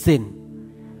attitude sin,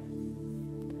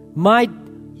 my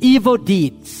evil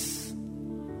deeds,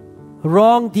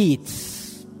 wrong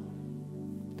deeds.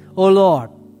 Oh Lord,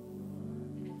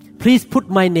 please put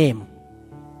my name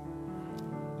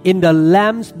in the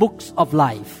Lamb's books of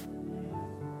life.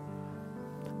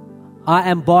 I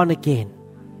am born again.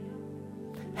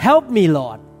 Help me,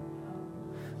 Lord,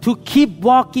 to keep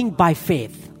walking by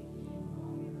faith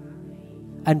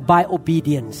and by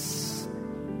obedience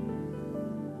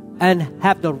and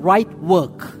have the right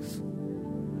work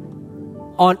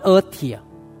on earth here.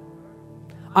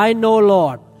 I know,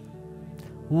 Lord,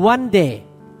 one day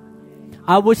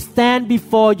I will stand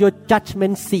before your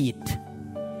judgment seat.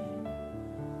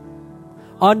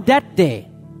 On that day,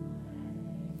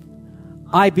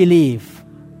 I believe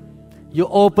you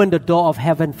open the door of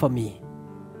heaven for me.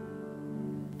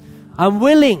 I'm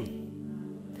willing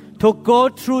to go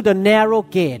through the narrow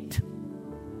gate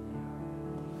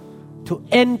to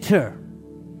enter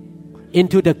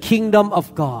into the kingdom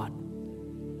of God.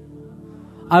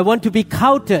 I want to be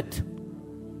counted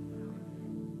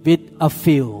with a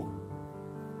few.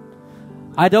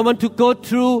 I don't want to go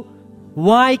through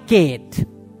wide gate.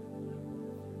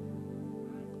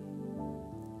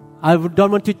 I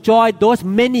don't want to join those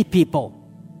many people.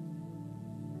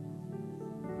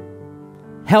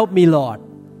 Help me, Lord,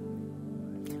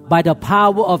 by the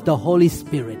power of the Holy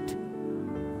Spirit,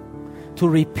 to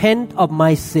repent of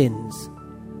my sins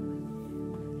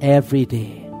every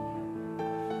day.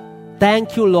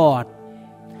 Thank you, Lord,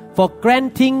 for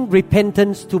granting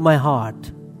repentance to my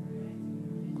heart.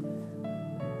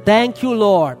 Thank you,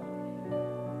 Lord.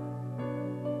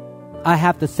 I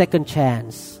have the second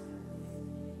chance.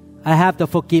 I have the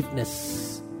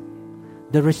forgiveness,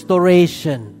 the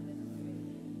restoration.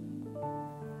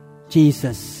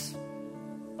 Jesus,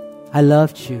 I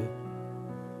loved you.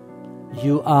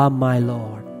 You are my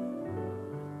Lord.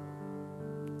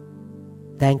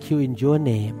 Thank you in your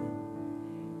name.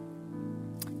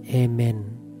 Amen.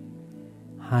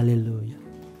 Hallelujah.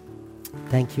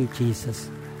 Thank you,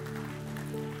 Jesus.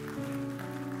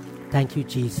 Thank you,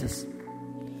 Jesus.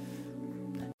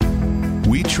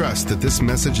 We trust that this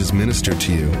message is ministered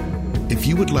to you. If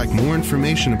you would like more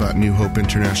information about New Hope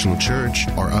International Church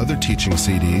or other teaching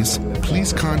CDs,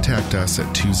 please contact us at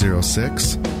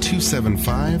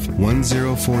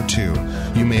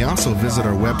 206-275-1042. You may also visit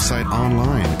our website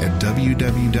online at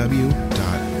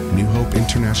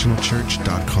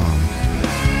www.newhopeinternationalchurch.com.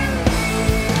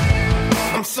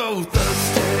 I'm so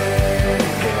thirsty.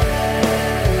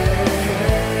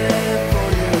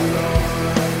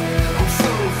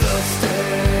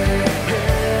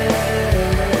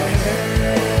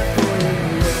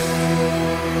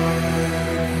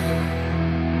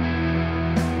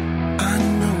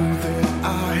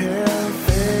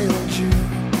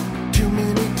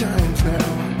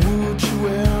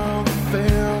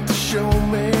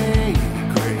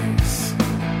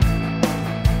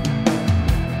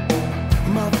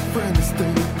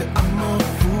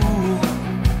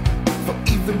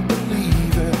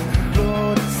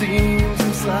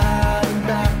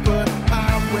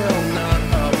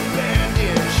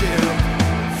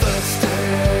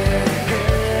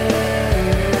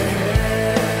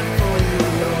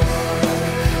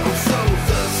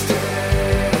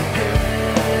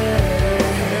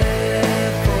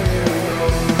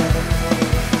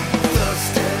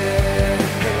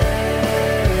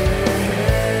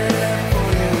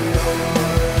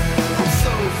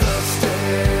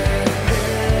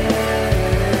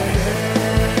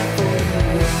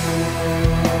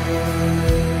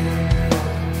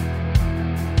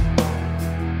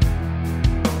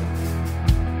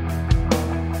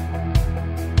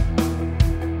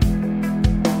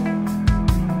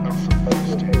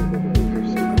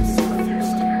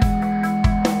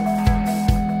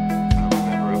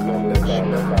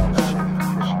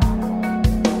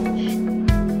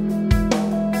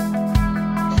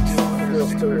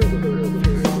 Still